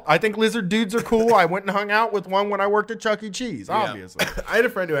insult. I think lizard dudes are cool. I went and hung out with one when I worked at Chuck E. Cheese, obviously. I had a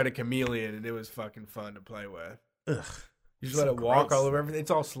friend who had a chameleon, and it was fucking fun to play with. Ugh. You just let it walk all over everything. It's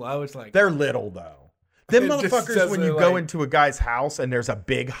all slow. It's like... They're little, though. Them motherfuckers, when you go into a guy's house and there's a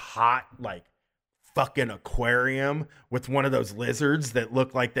big, hot, like, fucking aquarium with one of those lizards that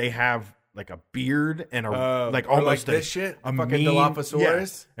look like they have... like a beard and like almost like this shit, a fucking mean,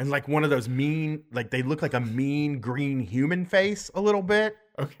 Dilophosaurus, and like one of those mean, like they look like a mean green human face a little bit.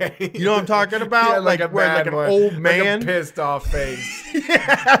 Okay, you know what I'm talking about? Yeah, like an old man, like a pissed off face,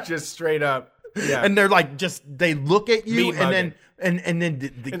 just straight up. Yeah, and they're like they look at you and then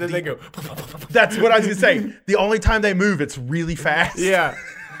they go. That's what I was gonna say. The only time they move, it's really fast. Yeah.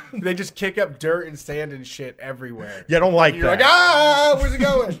 They just kick up dirt and sand and shit everywhere. Yeah, I don't like You're that. like, where's it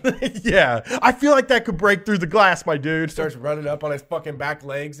going? Yeah. I feel like that could break through the glass, my dude. Starts running up on his fucking back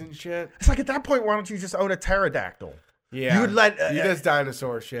legs and shit. It's like, at that point, why don't you just own a pterodactyl? Yeah. You would let... you just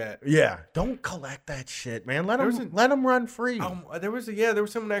dinosaur shit. Yeah. Don't collect that shit, man. Let them run free. There was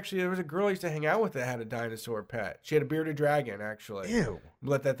a girl I used to hang out with that had a dinosaur pet. She had a bearded dragon, actually. Ew.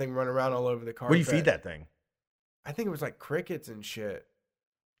 Let that thing run around all over the carpet. What do you feed that thing? I think it was like crickets and shit.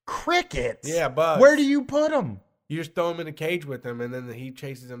 Crickets? Yeah, bugs. Where do you put them? You just throw them in a cage with them, and then he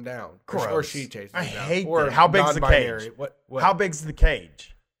chases them down. Or she chases them down. I hate that. How big's the cage? What? How big's the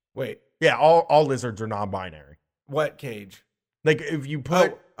cage? Wait. Yeah, all lizards are non-binary. What cage? Like, if you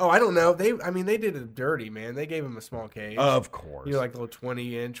put... Oh, I don't know. They did it dirty, man. They gave him a small cage. Of course. You know, like a little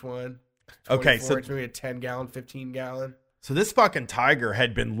 20-inch one. Okay, so... It's maybe a 10-gallon, 15-gallon. So this fucking tiger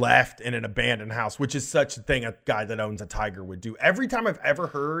had been left in an abandoned house, which is such a thing a guy that owns a tiger would do. Every time I've ever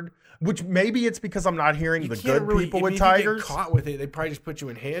heard, which maybe it's because I'm not hearing the good people with tigers. If you get caught with it, they probably just put you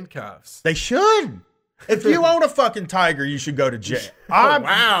in handcuffs. They should. If you own a fucking tiger, you should go to jail.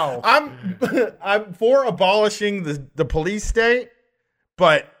 Wow. I'm for abolishing the police state,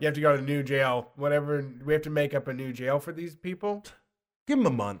 but you have to go to new jail. Whatever, we have to make up a new jail for these people. Give them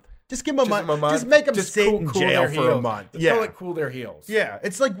a month. Just give them a month. Just make them sit in jail for a month. Yeah, like cool their heels. Yeah,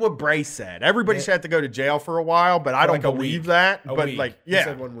 it's like what Bray said. Everybody should have to go to jail for a while, but I don't believe that. But like, yeah, he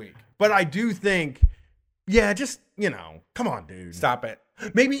said 1 week. But I do think, just come on, dude, stop it.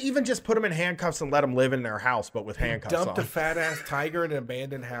 Maybe even just put them in handcuffs and let them live in their house, but with handcuffs on. Dump the fat ass tiger in an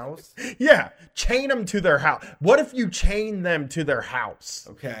abandoned house. Yeah, chain them to their house. What if you chain them to their house?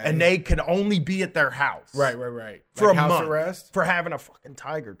 Okay, and they could only be at their house. Right. For like a house month arrest for having a fucking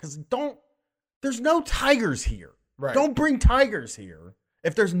tiger. Because there's no tigers here. Right. Don't bring tigers here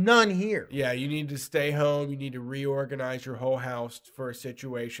if there's none here. Yeah, you need to stay home. You need to reorganize your whole house for a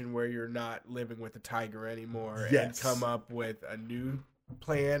situation where you're not living with a tiger anymore. Yes. And come up with a new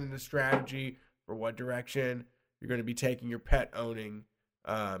plan and a strategy for what direction you're going to be taking your pet owning.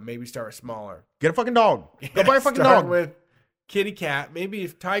 Maybe start smaller. Get a fucking dog. Go buy a fucking dog. With kitty cat. Maybe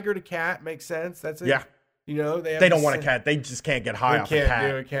if tiger to cat makes sense. That's it. Yeah. You know, they don't want a cat. They just can't get high off a cat. They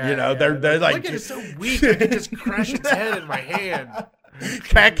can't do a cat. You know, they're like, look at it, so weak. I can just crush its head in my hand.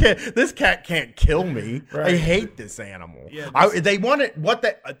 This cat can't kill me. Right. I hate this animal. Yeah, they want it.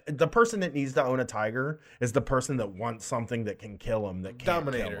 The person that needs to own a tiger is the person that wants something that can kill him. That can't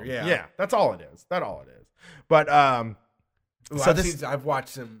Dominator. Kill him. Yeah. That's all it is. That's all it is. But I've watched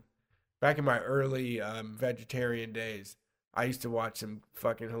some back in my early vegetarian days. I used to watch some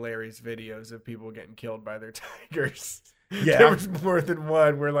fucking hilarious videos of people getting killed by their tigers. Yeah, there was more than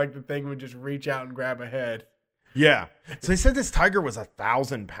one where like the thing would just reach out and grab a head. Yeah. So they said this tiger was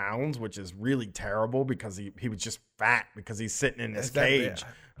 1,000 pounds, which is really terrible because he was just fat because he's sitting in this cage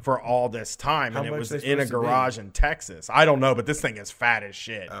for all this time. And it was in a garage in Texas. I don't know, but this thing is fat as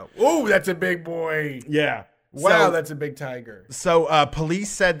shit. Oh, that's a big boy. Yeah. Wow, that's a big tiger. So police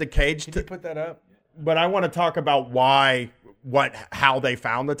said the cage... Can you put that up? But I want to talk about how they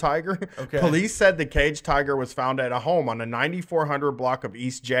found the tiger. Okay. Police said the caged tiger was found at a home on the 9400 block of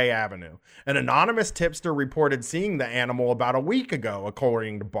East J Avenue. An anonymous tipster reported seeing the animal about a week ago,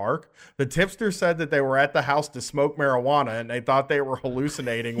 according to Bark. The tipster said that they were at the house to smoke marijuana and they thought they were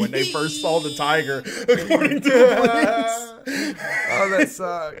hallucinating when they first saw the tiger, according to the police. Oh, that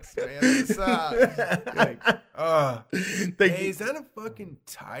sucks, man. That sucks. Hey, is that a fucking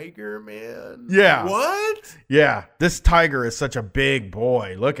tiger, man? Yeah. What? Yeah. This tiger is such a big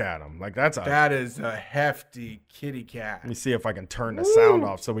boy. Look at him. Like that is a hefty kitty cat. Let me see if I can turn the sound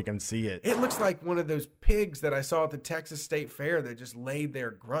off so we can see it. It looks like one of those pigs that I saw at the Texas State Fair that just laid there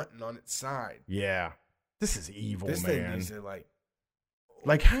grunting on its side. Yeah. This is evil, this man. Thing needs to like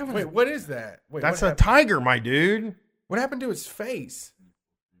wait, what is that? Wait, that's a tiger, my dude. What happened to his face?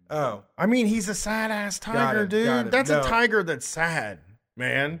 Oh. I mean, he's a sad ass tiger, dude. That's a tiger that's sad,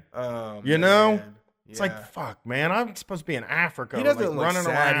 man. You know? Man. It's like, fuck, man. I'm supposed to be in Africa. He doesn't look running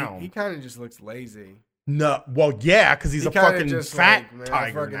sad. around. He kind of just looks lazy. No, well, yeah, because he's a fucking fat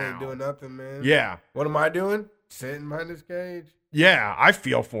tiger now. Ain't doing nothing, man. Yeah. What am I doing? Sitting behind this cage? Yeah, I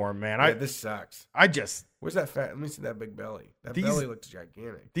feel for him, man. This sucks. Where's that fat? Let me see that big belly. Belly looks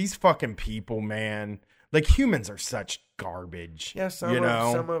gigantic. These fucking people, man. Like, humans are such garbage. Yeah, some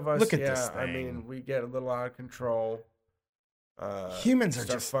of us. Look at this thing. I mean, we get a little out of control. Humans are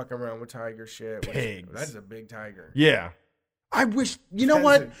just fucking around with tiger shit. Pigs. That's a big tiger. Yeah. I wish, you know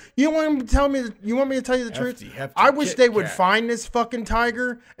what? You want me to tell you the truth? Hefty I wish they would find this fucking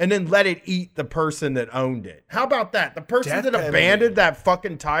tiger and then let it eat the person that owned it. How about that? The person that abandoned that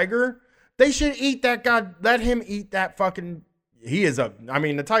fucking tiger, they should eat that guy. Let him eat that fucking.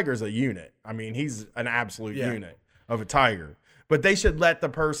 The tiger's a unit. I mean, he's an absolute unit of a tiger. But they should let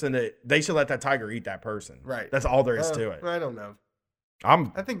that tiger eat that person. Right. That's all there is to it. I don't know.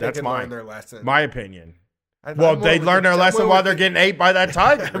 I think they can learn their lesson. My opinion. They learn their lesson while they're getting ate by that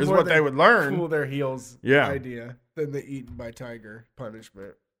tiger is what they would learn. Cool their heels idea than the eaten by tiger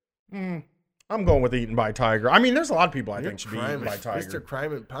punishment. I'm going with eaten by tiger. I mean, there's a lot of people I think should be eaten by tiger. Mr.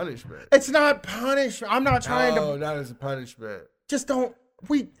 Crime and Punishment. It's not punishment. I'm not trying to. No, not as a punishment. Just don't.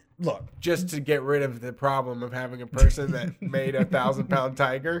 Look. Just to get rid of the problem of having a person that made a 1,000-pound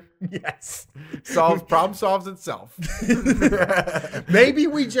tiger. Yes. Problem solves itself. Maybe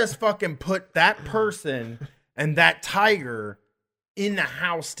we just fucking put that person and that tiger in the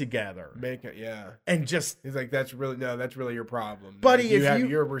house together. Make it, yeah. And just. He's like, that's really your problem. Buddy,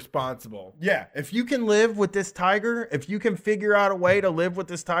 you're responsible. Yeah. If you can live with this tiger, if you can figure out a way to live with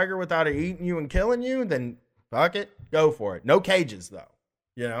this tiger without it eating you and killing you, then fuck it. Go for it. No cages, though.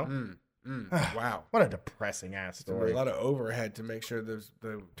 You know? Wow. What a depressing ass story. A lot of overhead to make sure the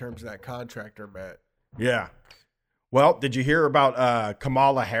terms of that contract are met. Yeah. Well, did you hear about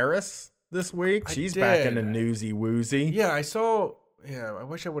Kamala Harris this week? She's back in the newsy woozy. Yeah, I saw. Yeah, I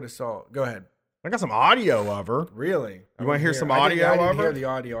wish I would have saw. Go ahead. I got some audio of her. Really? You want to hear some audio of her? I didn't hear the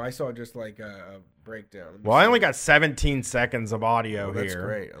audio. I saw just like a breakdown. Well, I only got 17 seconds of audio here. That's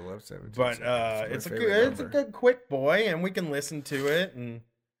great. I love 17 but seconds. It's a good quick boy, and we can listen to it, and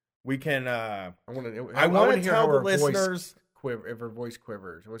we can. I want to tell the listeners if her voice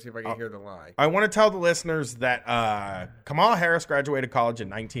quivers. I want to see if I can hear the lie. I want to tell the listeners that Kamala Harris graduated college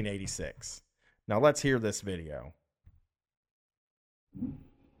in 1986. Now let's hear this video.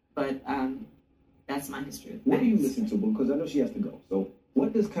 But that's my history. What do you listen to? Because I know she has to go. So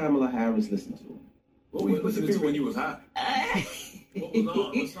what does Kamala Harris listen to? What were you listening to when you was high? What was on?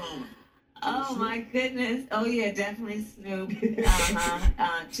 What song? Oh my goodness. Oh yeah, definitely Snoop.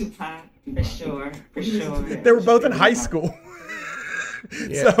 Tupac, for sure. They were both in high school.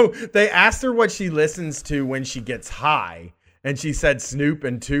 Yeah. So they asked her what she listens to when she gets high, and she said Snoop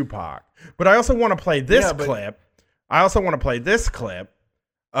and Tupac. But I also want to play this clip. I also want to play this clip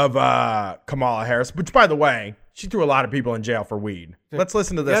of Kamala Harris, which, by the way, she threw a lot of people in jail for weed. Let's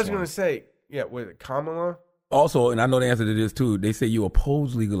listen to this. I was going to say, with Kamala. Also, and I know the answer to this too, they say you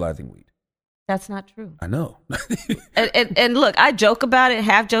oppose legalizing weed. That's not true. I know. and look, I joke about it,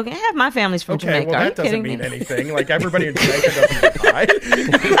 half joking. Half my family's from Jamaica. Well, that doesn't mean anything. Like, everybody in Jamaica doesn't get high.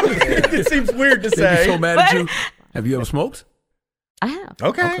 It seems weird to say. So mad at you. Have you ever smoked? I have.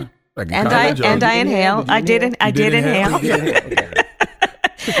 Okay. Like I inhale. I did inhale.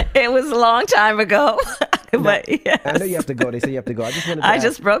 It was a long time ago. But yes. I know you have to go. They say you have to go. I just wanted to I ask.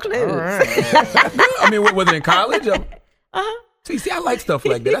 just broke news. All right. I mean, was it in college? See, I like stuff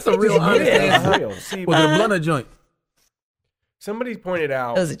like that. That's a real honest answer. See, Was it a blunt or joint? somebody pointed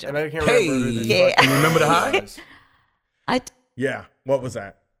out, It was a joke. and I can't remember who this Yeah. fucking You remember the high? was, Yeah. What was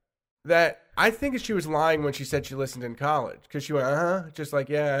that? that I think she was lying when she said she listened in college, because she went, just like,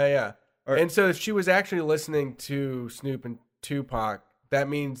 yeah. And so if she was actually listening to Snoop and Tupac, that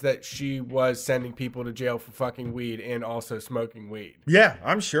means that she was sending people to jail for fucking weed and also smoking weed. Yeah,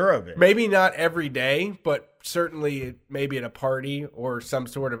 I'm sure of it. Maybe not every day, but certainly maybe at a party or some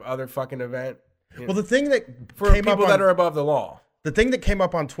sort of other fucking event. Well, the thing that For came people up that on, are above the law. the thing that came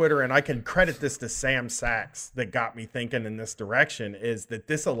up on Twitter, and I can credit this to Sam Sachs that got me thinking in this direction, is that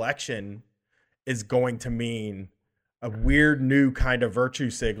this election is going to mean a weird new kind of virtue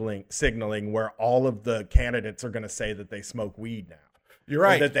signaling where all of the candidates are going to say that they smoke weed now. You're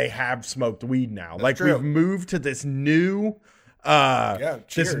right. Or that they have smoked weed now. That's like true. we've moved to this new this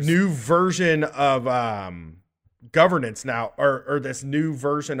cheers. new version of governance now, or this new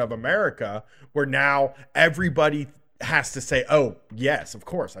version of America where now everybody has to say, oh, yes, of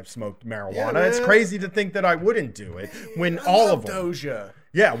course, I've smoked marijuana. Yeah, it's crazy to think that I wouldn't do it when all of them. Doja.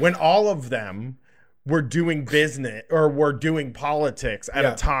 Yeah, when all of them were doing business or were doing politics at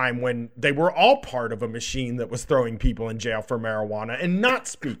a time when they were all part of a machine that was throwing people in jail for marijuana and not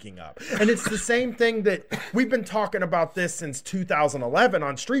speaking up. And it's the same thing that we've been talking about this since 2011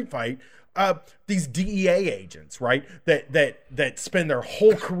 on Street Fight. These DEA agents, right, that spend their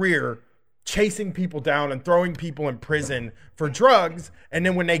whole career chasing people down and throwing people in prison for drugs, and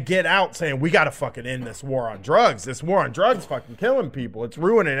then when they get out saying, we got to fucking end this war on drugs. This war on drugs fucking killing people. It's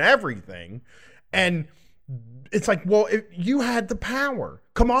ruining everything. And it's like, well, if you had the power.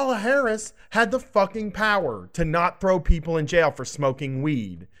 Kamala Harris had the fucking power to not throw people in jail for smoking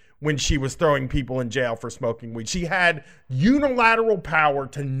weed when she was throwing people in jail for smoking weed. She had unilateral power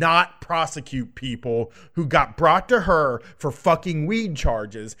to not prosecute people who got brought to her for fucking weed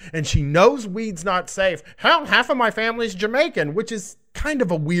charges. And she knows weed's not safe. Hell, half of my family's Jamaican, which is kind of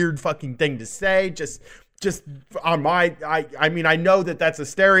a weird fucking thing to say. Just on my, I mean, I know that that's a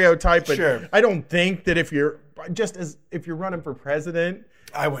stereotype, but Sure. I don't think that if you're running for president,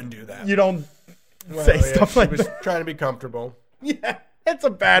 I wouldn't do that. you don't say stuff like she was that. trying to be comfortable. Yeah, it's a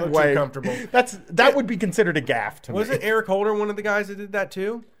bad Look too way. comfortable. That would be considered a gaffe to me. Was it Eric Holder, one of the guys that did that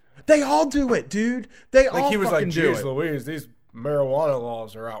too? They all do it, dude. They all He was fucking like, do "Jeez it. Louise, these marijuana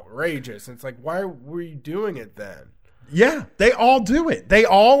laws are outrageous." And it's like, why were you doing it then? Yeah, they all do it. They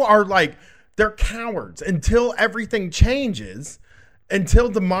all are like, they're cowards until everything changes, until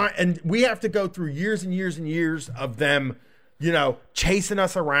the mind, and we have to go through years and years and years of them, chasing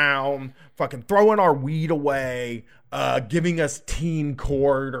us around, fucking throwing our weed away, giving us teen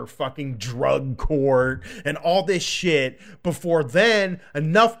court or fucking drug court and all this shit before then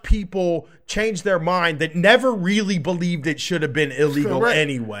enough people change their mind that never really believed it should have been illegal Correct.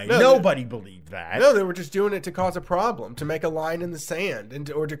 anyway. No, Nobody believed that. No, they were just doing it to cause a problem, to make a line in the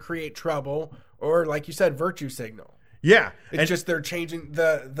sand, or to create trouble, or like you said, virtue signal. Yeah. It's just they're changing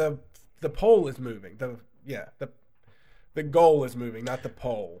the pole is moving. The goal is moving, not the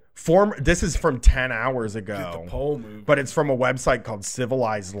pole. This is from 10 hours ago. Did the pole move? But it's from a website called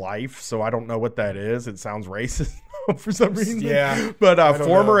Civilized Life, so I don't know what that is. It sounds racist for some reason. Yeah. But I don't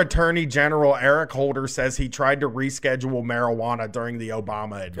former know. Attorney General Eric Holder says he tried to reschedule marijuana during the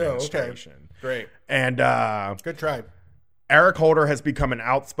Obama administration. Oh, okay. Great. And Good try. Eric Holder has become an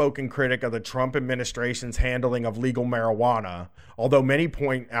outspoken critic of the Trump administration's handling of legal marijuana, although many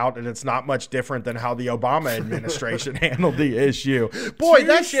point out that it's not much different than how the Obama administration handled the issue. Boy,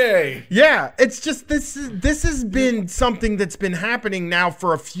 it's just this has been something that's been happening now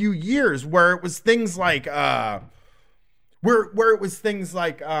for a few years, where it was things like when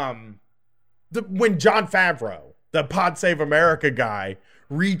John Favreau, the Pod Save America guy,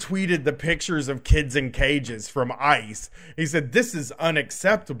 retweeted the pictures of kids in cages from ICE. He said, this is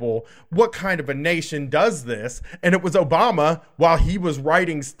unacceptable. What kind of a nation does this? And it was Obama while he was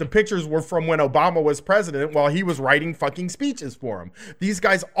writing. The pictures were from when Obama was president while he was writing fucking speeches for him. These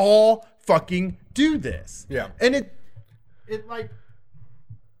guys all fucking do this. Yeah. And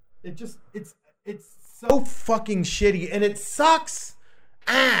it's so fucking shitty, and it sucks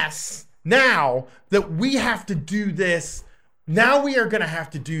ass now that we have to do this. Now we are going to have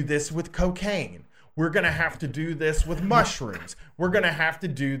to do this with cocaine. We're going to have to do this with mushrooms. We're going to have to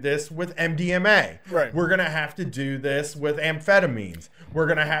do this with MDMA. Right. We're going to have to do this with amphetamines. We're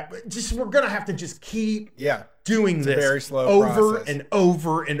going to have to just keep doing this very slow over process. and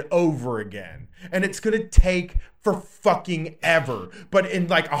over and over again. And it's going to take for fucking ever. But in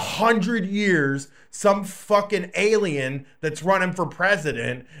like 100 years, some fucking alien that's running for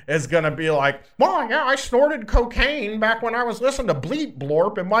president is going to be like, well, yeah, I snorted cocaine back when I was listening to Bleep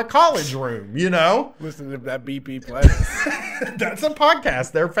Blorp in my college room, you know? Listen to that BP Pledis. That's a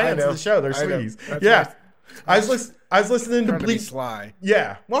podcast. They're fans of the show. They're sweeties. Yeah. Nice. I was listening to Bleep. Sly.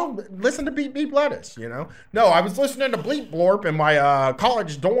 Yeah. Well, listen to Beep Lettuce, you know? No, I was listening to Bleep Blorp in my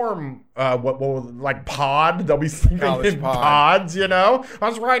college dorm, like pod. They'll be sleeping college in pods, you know? I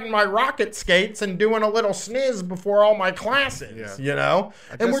was riding my rocket skates and doing a little sniz before all my classes, you know?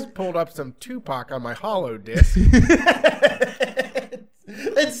 I just pulled up some Tupac on my hollow disc.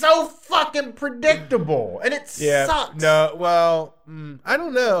 It's so fucking predictable, and it sucks. No, well, I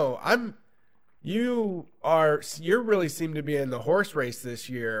don't know. You really seem to be in the horse race this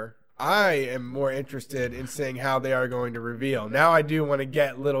year. I am more interested in seeing how they are going to reveal. Now I do want to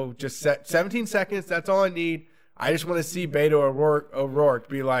get just 17 seconds. That's all I need. I just want to see Beto O'Rourke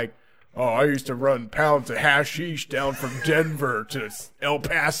be like, oh, I used to run pounds of hashish down from Denver to El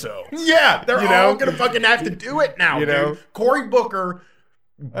Paso. Yeah, they're all going to fucking have to do it now, dude. Cory Booker.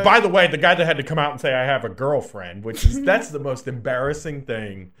 By the way, the guy that had to come out and say I have a girlfriend, that's the most embarrassing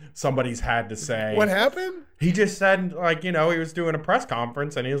thing somebody's had to say. What happened? He just said, like, he was doing a press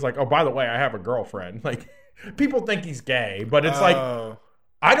conference and he was like, oh, by the way, I have a girlfriend. Like, people think he's gay, but it's like,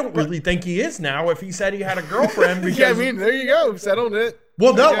 I don't really think he is now if he said he had a girlfriend. Because, yeah, I mean, there you go. Settled it.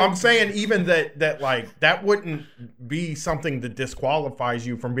 Well, no, I'm saying even that wouldn't be something that disqualifies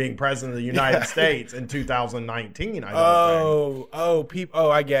you from being president of the United States in 2019. I don't think.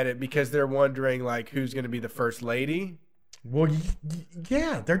 I get it, because they're wondering like who's going to be the first lady. Well,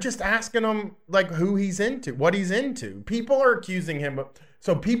 yeah, they're just asking him like who he's into, what he's into. People are accusing him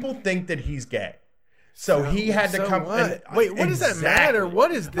so people think that he's gay. So he had to come. Wait, what does that matter?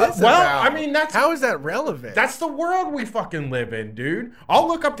 What is this about? I mean, how is that relevant? That's the world we fucking live in, dude. I'll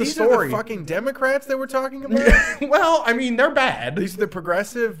look up the These story. Are the fucking Democrats that we're talking about? Well, I mean, they're bad. These are the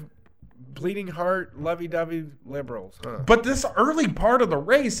progressive, bleeding heart, lovey-dovey liberals. Huh. But this early part of the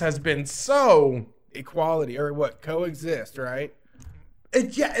race has been so equality or what? Coexist, right?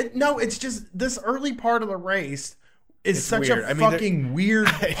 It's just this early part of the race. It's such weird. Fucking weird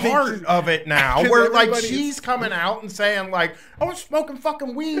part of it now, where like she's coming out and saying like, "I was smoking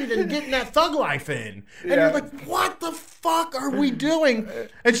fucking weed and getting that thug life in," and you're like, "What the fuck are we doing?"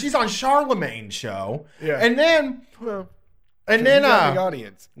 And she's on Charlemagne's show, and then the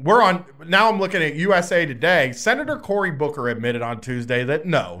audience. Now I'm looking at USA Today. Senator Cory Booker admitted on Tuesday that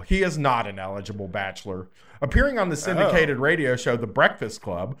no, he is not an eligible bachelor. Appearing on the syndicated radio show The Breakfast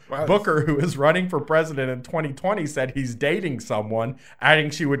Club, Booker, who is running for president in 2020, said he's dating someone,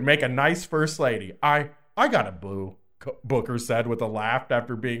 adding she would make a nice first lady. I got a boo, Booker said with a laugh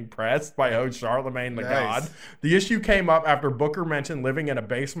after being pressed by host Charlemagne the God. The issue came up after Booker mentioned living in a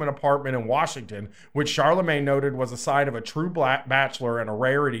basement apartment in Washington, which Charlemagne noted was a sign of a true black bachelor and a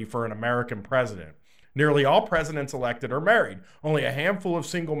rarity for an American president. Nearly all presidents elected are married. Only a handful of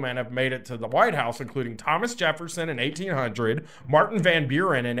single men have made it to the White House, including Thomas Jefferson in 1800, Martin Van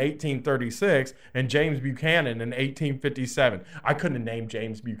Buren in 1836, and James Buchanan in 1857. I couldn't have named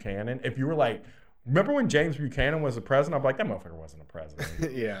James Buchanan. If you were like, remember when James Buchanan was the president? I'm like, that motherfucker wasn't a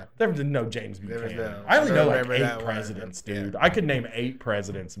president. Yeah. There was no James Buchanan. I only know like 8 presidents, dude. I could name 8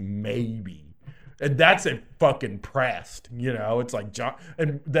 presidents, maybe. And that's it fucking pressed, you know? It's like John,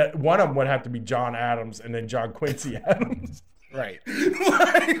 and that one of them would have to be John Adams and then John Quincy Adams. Right.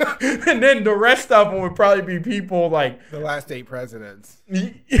 And then the rest of them would probably be people like the last 8 presidents.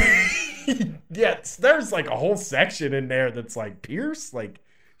 Yes, there's like a whole section in there that's like Pierce, like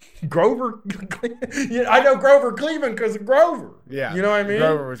Grover. I know Grover Cleveland because of Grover. Yeah. You know what I mean?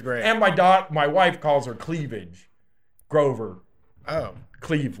 Grover was great. And my wife calls her Cleavage. Grover. Oh.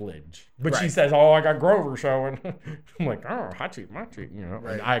 Cleavage. But she says, oh, I got Grover showing. I'm like, oh, hachi machi, you know.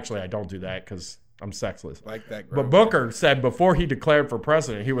 Right. And I don't do that because I'm sexless. Like that Grover. But Booker said before he declared for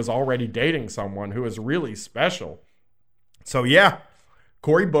president, he was already dating someone who is really special. So, yeah,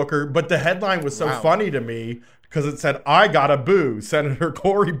 Cory Booker. But the headline was so funny to me because it said, I got a boo. Senator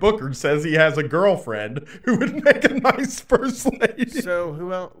Cory Booker says he has a girlfriend who would make a nice first lady. So,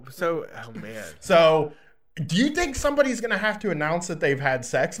 who else? So, oh, man. So, do you think somebody's going to have to announce that they've had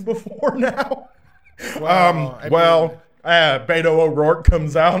sex before now? Well, Beto O'Rourke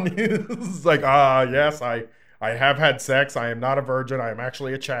comes out and he's like, yes, I have had sex. I am not a virgin. I am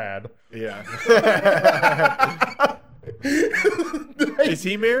actually a Chad. Yeah. Is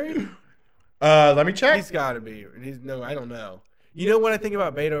he married? Let me check. He's got to be. I don't know. You know what I think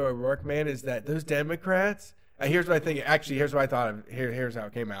about Beto O'Rourke, man, is that those Democrats, here's what I think. Actually, here's what I thought of. Here's how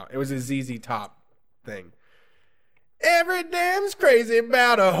it came out. It was a ZZ Top thing. Every damn's crazy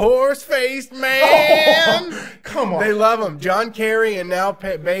about a horse-faced man. Oh, come on. They love him. John Kerry and now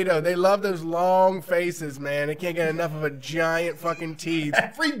Beto. They love those long faces, man. They can't get enough of a giant fucking teeth.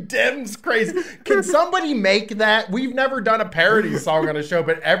 Every Dem's crazy. Can somebody make that? We've never done a parody song on a show,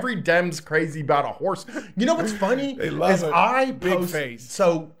 but every Dem's crazy about a horse. You know what's funny? They love it. Big face.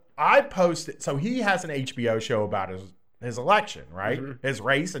 So I posted. So he has an HBO show about his election, right? Mm-hmm. His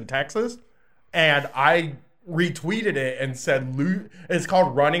race in Texas, and I retweeted it and said it's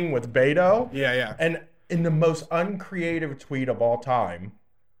called Running with Beto. Yeah. And in the most uncreative tweet of all time,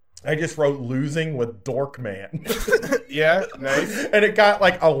 I just wrote losing with Dorkman. Yeah, nice. And it got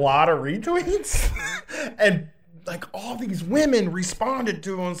like a lot of retweets. And like all these women responded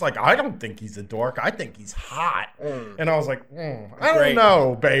to him. It's like, I don't think he's a dork. I think he's hot. And I was like, I don't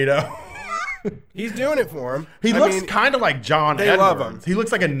know, Beto. He's doing it for him. He looks kind of like John Edwards. They love him. He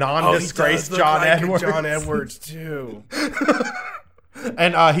looks like a non-disgraced John Edwards. John Edwards, too.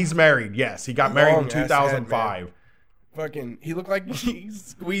 And he's married, yes. He got married in 2005. Fucking, he looked like he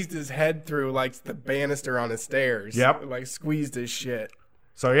squeezed his head through like the banister on his stairs. Yep. Like squeezed his shit.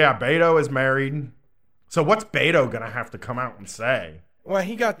 So yeah, Beto is married. So what's Beto gonna have to come out and say? Well,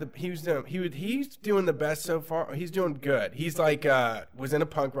 he's doing the best so far. He's doing good. He's like was in a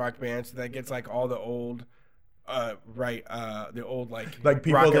punk rock band, so that gets like all the old the old like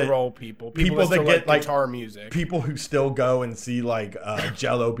people rock and roll people that get like guitar music. People who still go and see like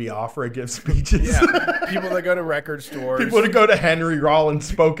Jello Biafra give speeches. Yeah. People that go to record stores. People that go to Henry Rollins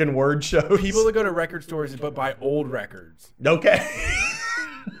spoken word shows. People that go to record stores but buy old records. Okay.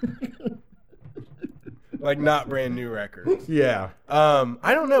 Like not brand new records. Yeah.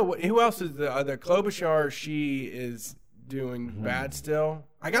 I don't know who else is the other. Klobuchar. She is doing bad still.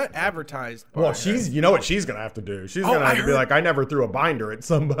 I got advertised. Well, you know what she's gonna have to do. She's gonna have to be like, I never threw a binder at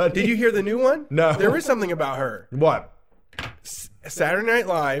somebody. Did you hear the new one? No. There is something about her. What? Saturday Night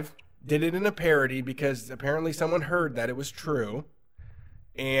Live did it in a parody because apparently someone heard that it was true,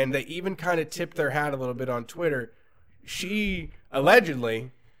 and they even kind of tipped their hat a little bit on Twitter. She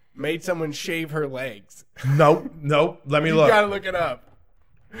allegedly made someone shave her legs. Nope. Let me look. You gotta look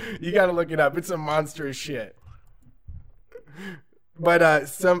it up. It's some monstrous shit. But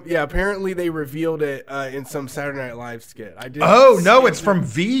apparently they revealed it in some Saturday Night Live skit. It's from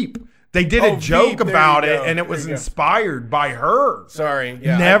Veep. They did a joke Veep, about it, and it was inspired by her. Sorry.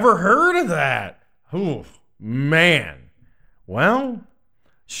 Yeah, Never heard of that. Oof, man. Well,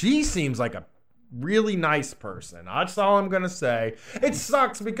 she seems like a really nice person. That's all I'm gonna say. It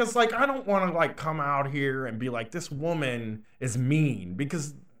sucks because like I don't want to like come out here and be like this woman is mean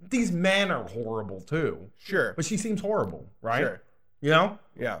because these men are horrible too. Sure, but she seems horrible, right? Sure, you know.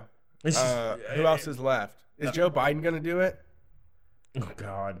 Yeah. Who else is left? Is Joe Biden gonna do it? Oh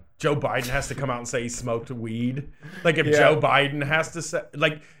God, Joe Biden has to come out and say he smoked weed. Like if Joe Biden has to say,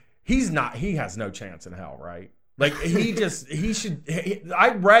 like he has no chance in hell, right? Like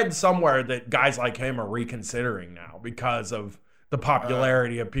I read somewhere that guys like him are reconsidering now because of the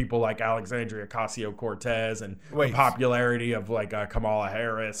popularity of people like Alexandria Ocasio-Cortez and the popularity of like Kamala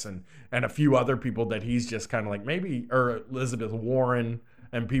Harris and a few other people that he's just kind of like maybe, or Elizabeth Warren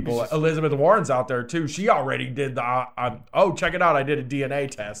and people. Elizabeth Warren's out there too. She already did check it out. I did a DNA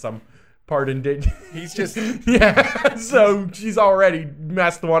test. He's just so she's already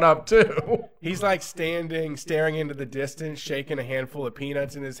messed one up too. He's like staring into the distance, shaking a handful of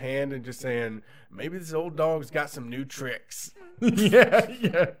peanuts in his hand and just saying, maybe this old dog's got some new tricks.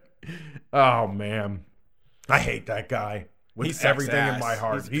 Yeah. Oh man, I hate that guy with everything in my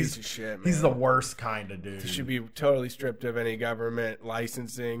heart. He's a piece of shit, man. He's the worst kind of dude. He should be totally stripped of any government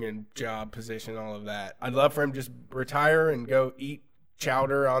licensing and job position, all of that. I'd love for him to just retire and go eat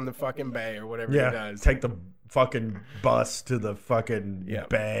chowder on the fucking bay or whatever he does. Take the fucking bus to the fucking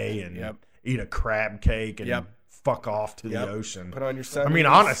bay and eat a crab cake and fuck off to the ocean. Put on your sunglasses. I mean,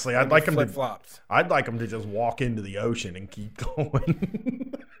 honestly, I'd like him flip-flops. I'd like him to just walk into the ocean and keep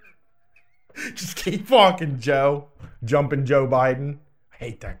going. Just keep walking, Joe. Jumping Joe Biden. I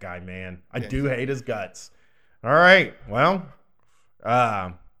hate that guy, man. I do hate his guts. All right. Well,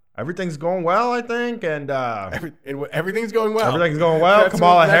 everything's going well, I think, and everything's going well. Everything's going well.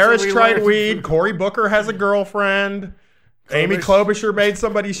 Kamala Harris tried weed. Cory Booker has a girlfriend. Amy Klobuchar made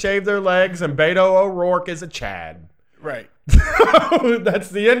somebody shave their legs, and Beto O'Rourke is a Chad. Right. That's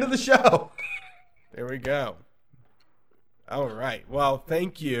the end of the show. There we go. All right. Well,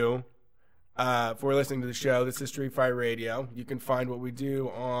 thank you for listening to the show. This is Street Fight Radio. You can find what we do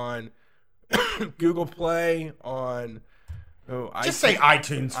on Google Play, on Just say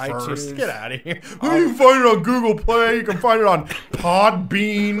iTunes first. Get out of here. You can find it on Google Play. You can find it on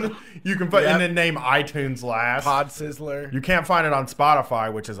Podbean. You can find and then name iTunes last. Pod Sizzler. You can't find it on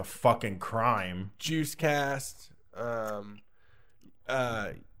Spotify, which is a fucking crime. Juicecast.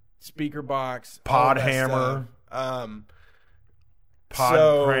 Speaker Box. Podhammer.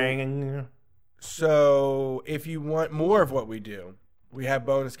 Podprang. So if you want more of what we do, we have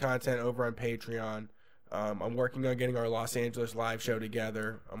bonus content over on Patreon. I'm working on getting our Los Angeles live show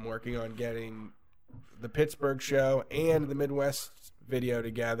together. I'm working on getting the Pittsburgh show and the Midwest video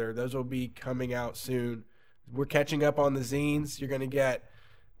together. Those will be coming out soon. We're catching up on the zines. You're going to get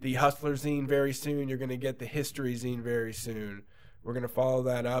the Hustler zine very soon. You're going to get the History zine very soon. We're going to follow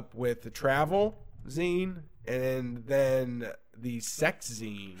that up with the Travel zine and then the Sex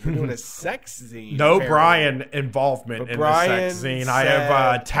zine. We're doing a Sex zine. No Brian involvement in the Sex zine. I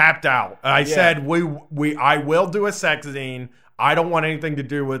have tapped out. I said I will do a Sex zine. I don't want anything to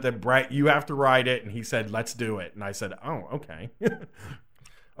do with it. Brett, you have to write it. And he said, let's do it. And I said, oh, okay.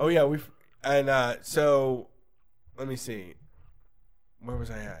 So let me see. Where was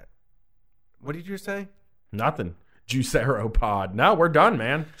I at? What did you say? Nothing. Juicero Pod. No, we're done,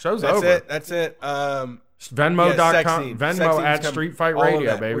 man. Show's over. That's it. Venmo.com. Venmo at Street Fight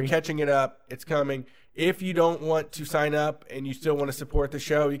Radio, baby. We're catching it up. It's coming. If you don't want to sign up and you still want to support the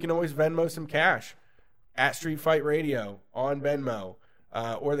show, you can always Venmo some cash at Street Fight Radio on Venmo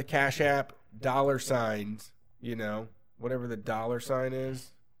or the Cash App $signs, whatever the $sign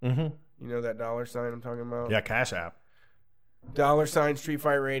is. Mm-hmm. You know that $sign I'm talking about? Yeah, Cash App. $sign Street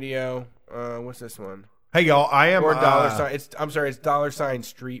Fight Radio. What's this one? Hey, y'all, I am... Or $sign. It's $sign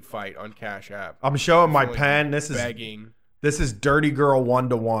Street Fight on Cash App. I'm showing my pen. This begging. This is Dirty Girl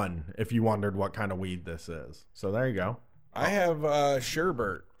 1-to-1, if you wondered what kind of weed this is. So there you go. I have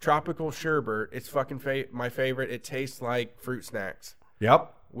Sherbert, Tropical Sherbert. It's fucking my favorite. It tastes like fruit snacks.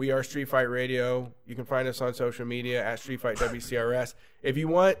 Yep. We are Street Fight Radio. You can find us on social media at Street Fight WCRS. If you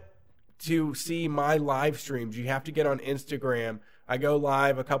want to see my live streams, you have to get on Instagram. I go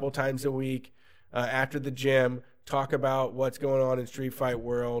live a couple times a week after the gym, talk about what's going on in Street Fight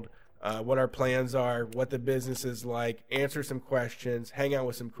world, what our plans are, what the business is like, answer some questions, hang out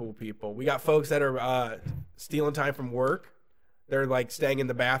with some cool people. We got folks that are stealing time from work. They're like staying in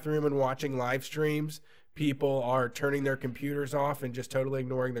the bathroom and watching live streams. People are turning their computers off and just totally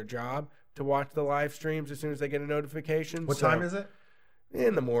ignoring their job to watch the live streams as soon as they get a notification. What time is it?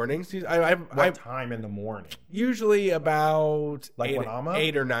 In the mornings. What time in the morning? Usually about like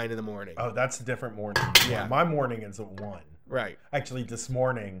 8 or 9 in the morning. Oh, that's a different morning. Yeah. My morning is at 1. Right. Actually, this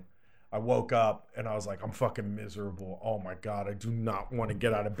morning, I woke up and I was like, I'm fucking miserable. Oh, my God. I do not want to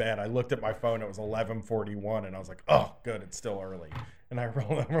get out of bed. I looked at my phone. It was 11:41, and I was like, oh, good. It's still early. And I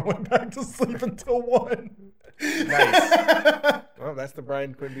went back to sleep until 1. Nice. Well, that's the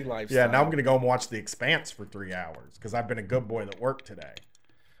Brian Quimby lifestyle. Yeah, now I'm going to go and watch The Expanse for 3 hours because I've been a good boy that worked today.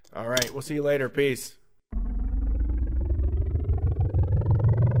 All right. We'll see you later. Peace.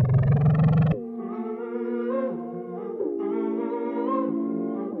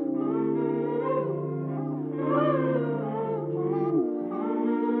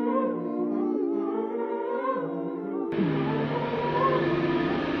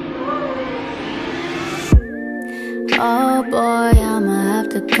 Oh boy, I'ma have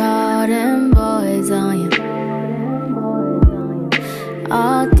to call them boys on you.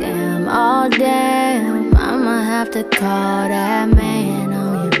 Oh damn, I'ma have to call that man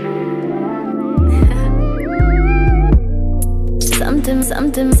on you.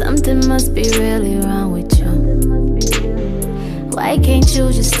 Something must be really wrong with you. Why can't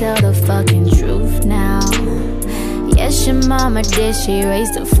you just tell the fucking truth now? Yes, your mama did, she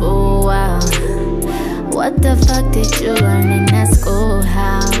raised a fool, wow. What the fuck did you learn in that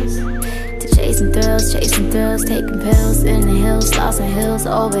schoolhouse? To chasing thrills, taking pills in the hills, lost in hills,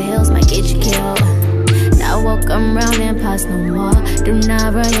 over hills might get you killed. Now walk around and pass no more. Do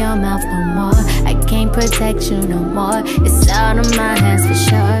not run your mouth no more. I can't protect you no more. It's out of my hands for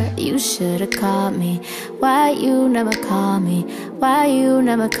sure. You should've called me. Why you never call me? Why you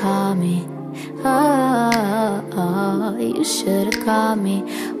never call me? Oh, you should've called me.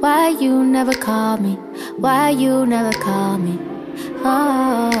 Why you never call me? Why you never call me?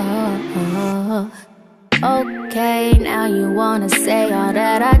 Oh, okay, now you wanna say all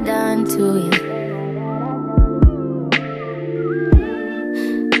that I done to you.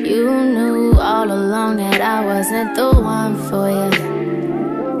 You knew all along that I wasn't the one for you.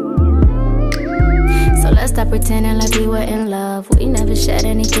 Let's stop pretending like we were in love. We never shared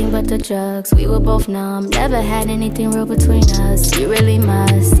anything but the drugs. We were both numb, never had anything real between us. You really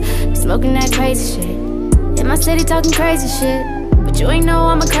must be smoking that crazy shit. In my city talking crazy shit, but you ain't know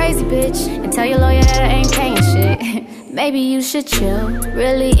I'm a crazy bitch. And tell your lawyer that I ain't paying shit. Maybe you should chill,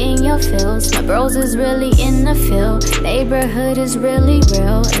 really in your feels. My bros is really in the field. Neighborhood is really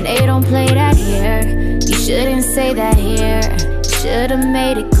real, and they don't play that here. You shouldn't say that here. You should've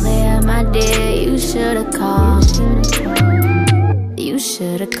made it clear, my dear. You should've called me. You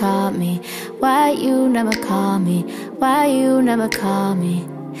should've called me. Why you never call me? Why you never call me?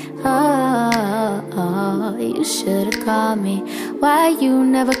 Oh, you should've called me. Why you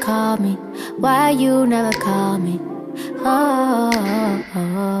never call me? Why you never call me? Oh,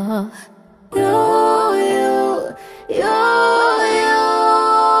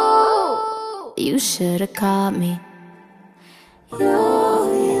 you should've called me.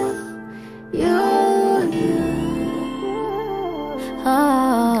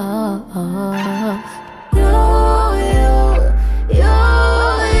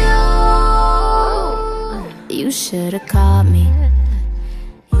 You should've called me.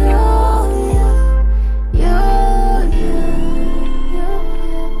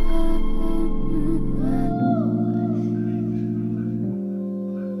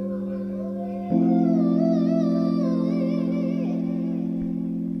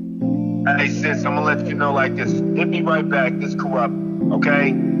 Hey sis, I'm gonna let you know like this. Hit me right back, this corrupt,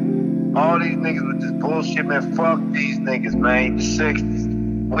 okay? All these niggas with this bullshit, man, fuck these niggas, man. The 60s.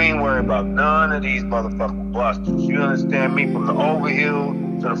 We ain't worried about none of these motherfucking busters. You understand me? From the overhill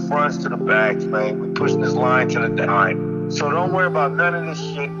to the fronts to the backs, man. We pushing this line to the dime. So don't worry about none of this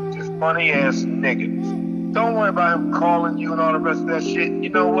shit. Just funny ass niggas. Don't worry about him calling you and all the rest of that shit. You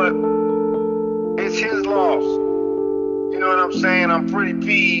know what? It's his loss. You know what I'm saying? I'm pretty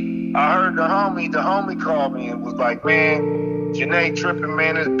peeved. I heard the homie called me and was like, man, Janae tripping,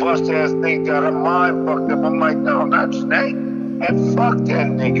 man, this bust ass nigga got her mind fucked up. I'm like, no, not Janae. And fuck that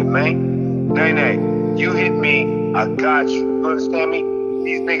nigga, man. Nay, you hit me, I got you. You understand me?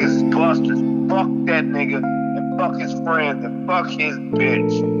 These niggas is busters. Fuck that nigga and fuck his friends and fuck his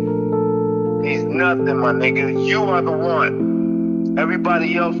bitch. He's nothing, my nigga. You are the one.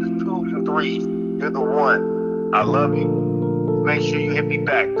 Everybody else is 2s and 3s. You're the one. I love you. Make sure you hit me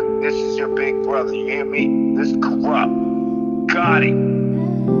back. This is your big brother. You hear me? This is corrupt. Got it.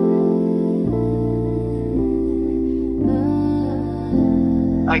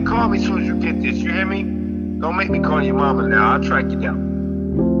 Hey, call me as soon as you get this. You hear me? Don't make me call your mama now. I'll track you down.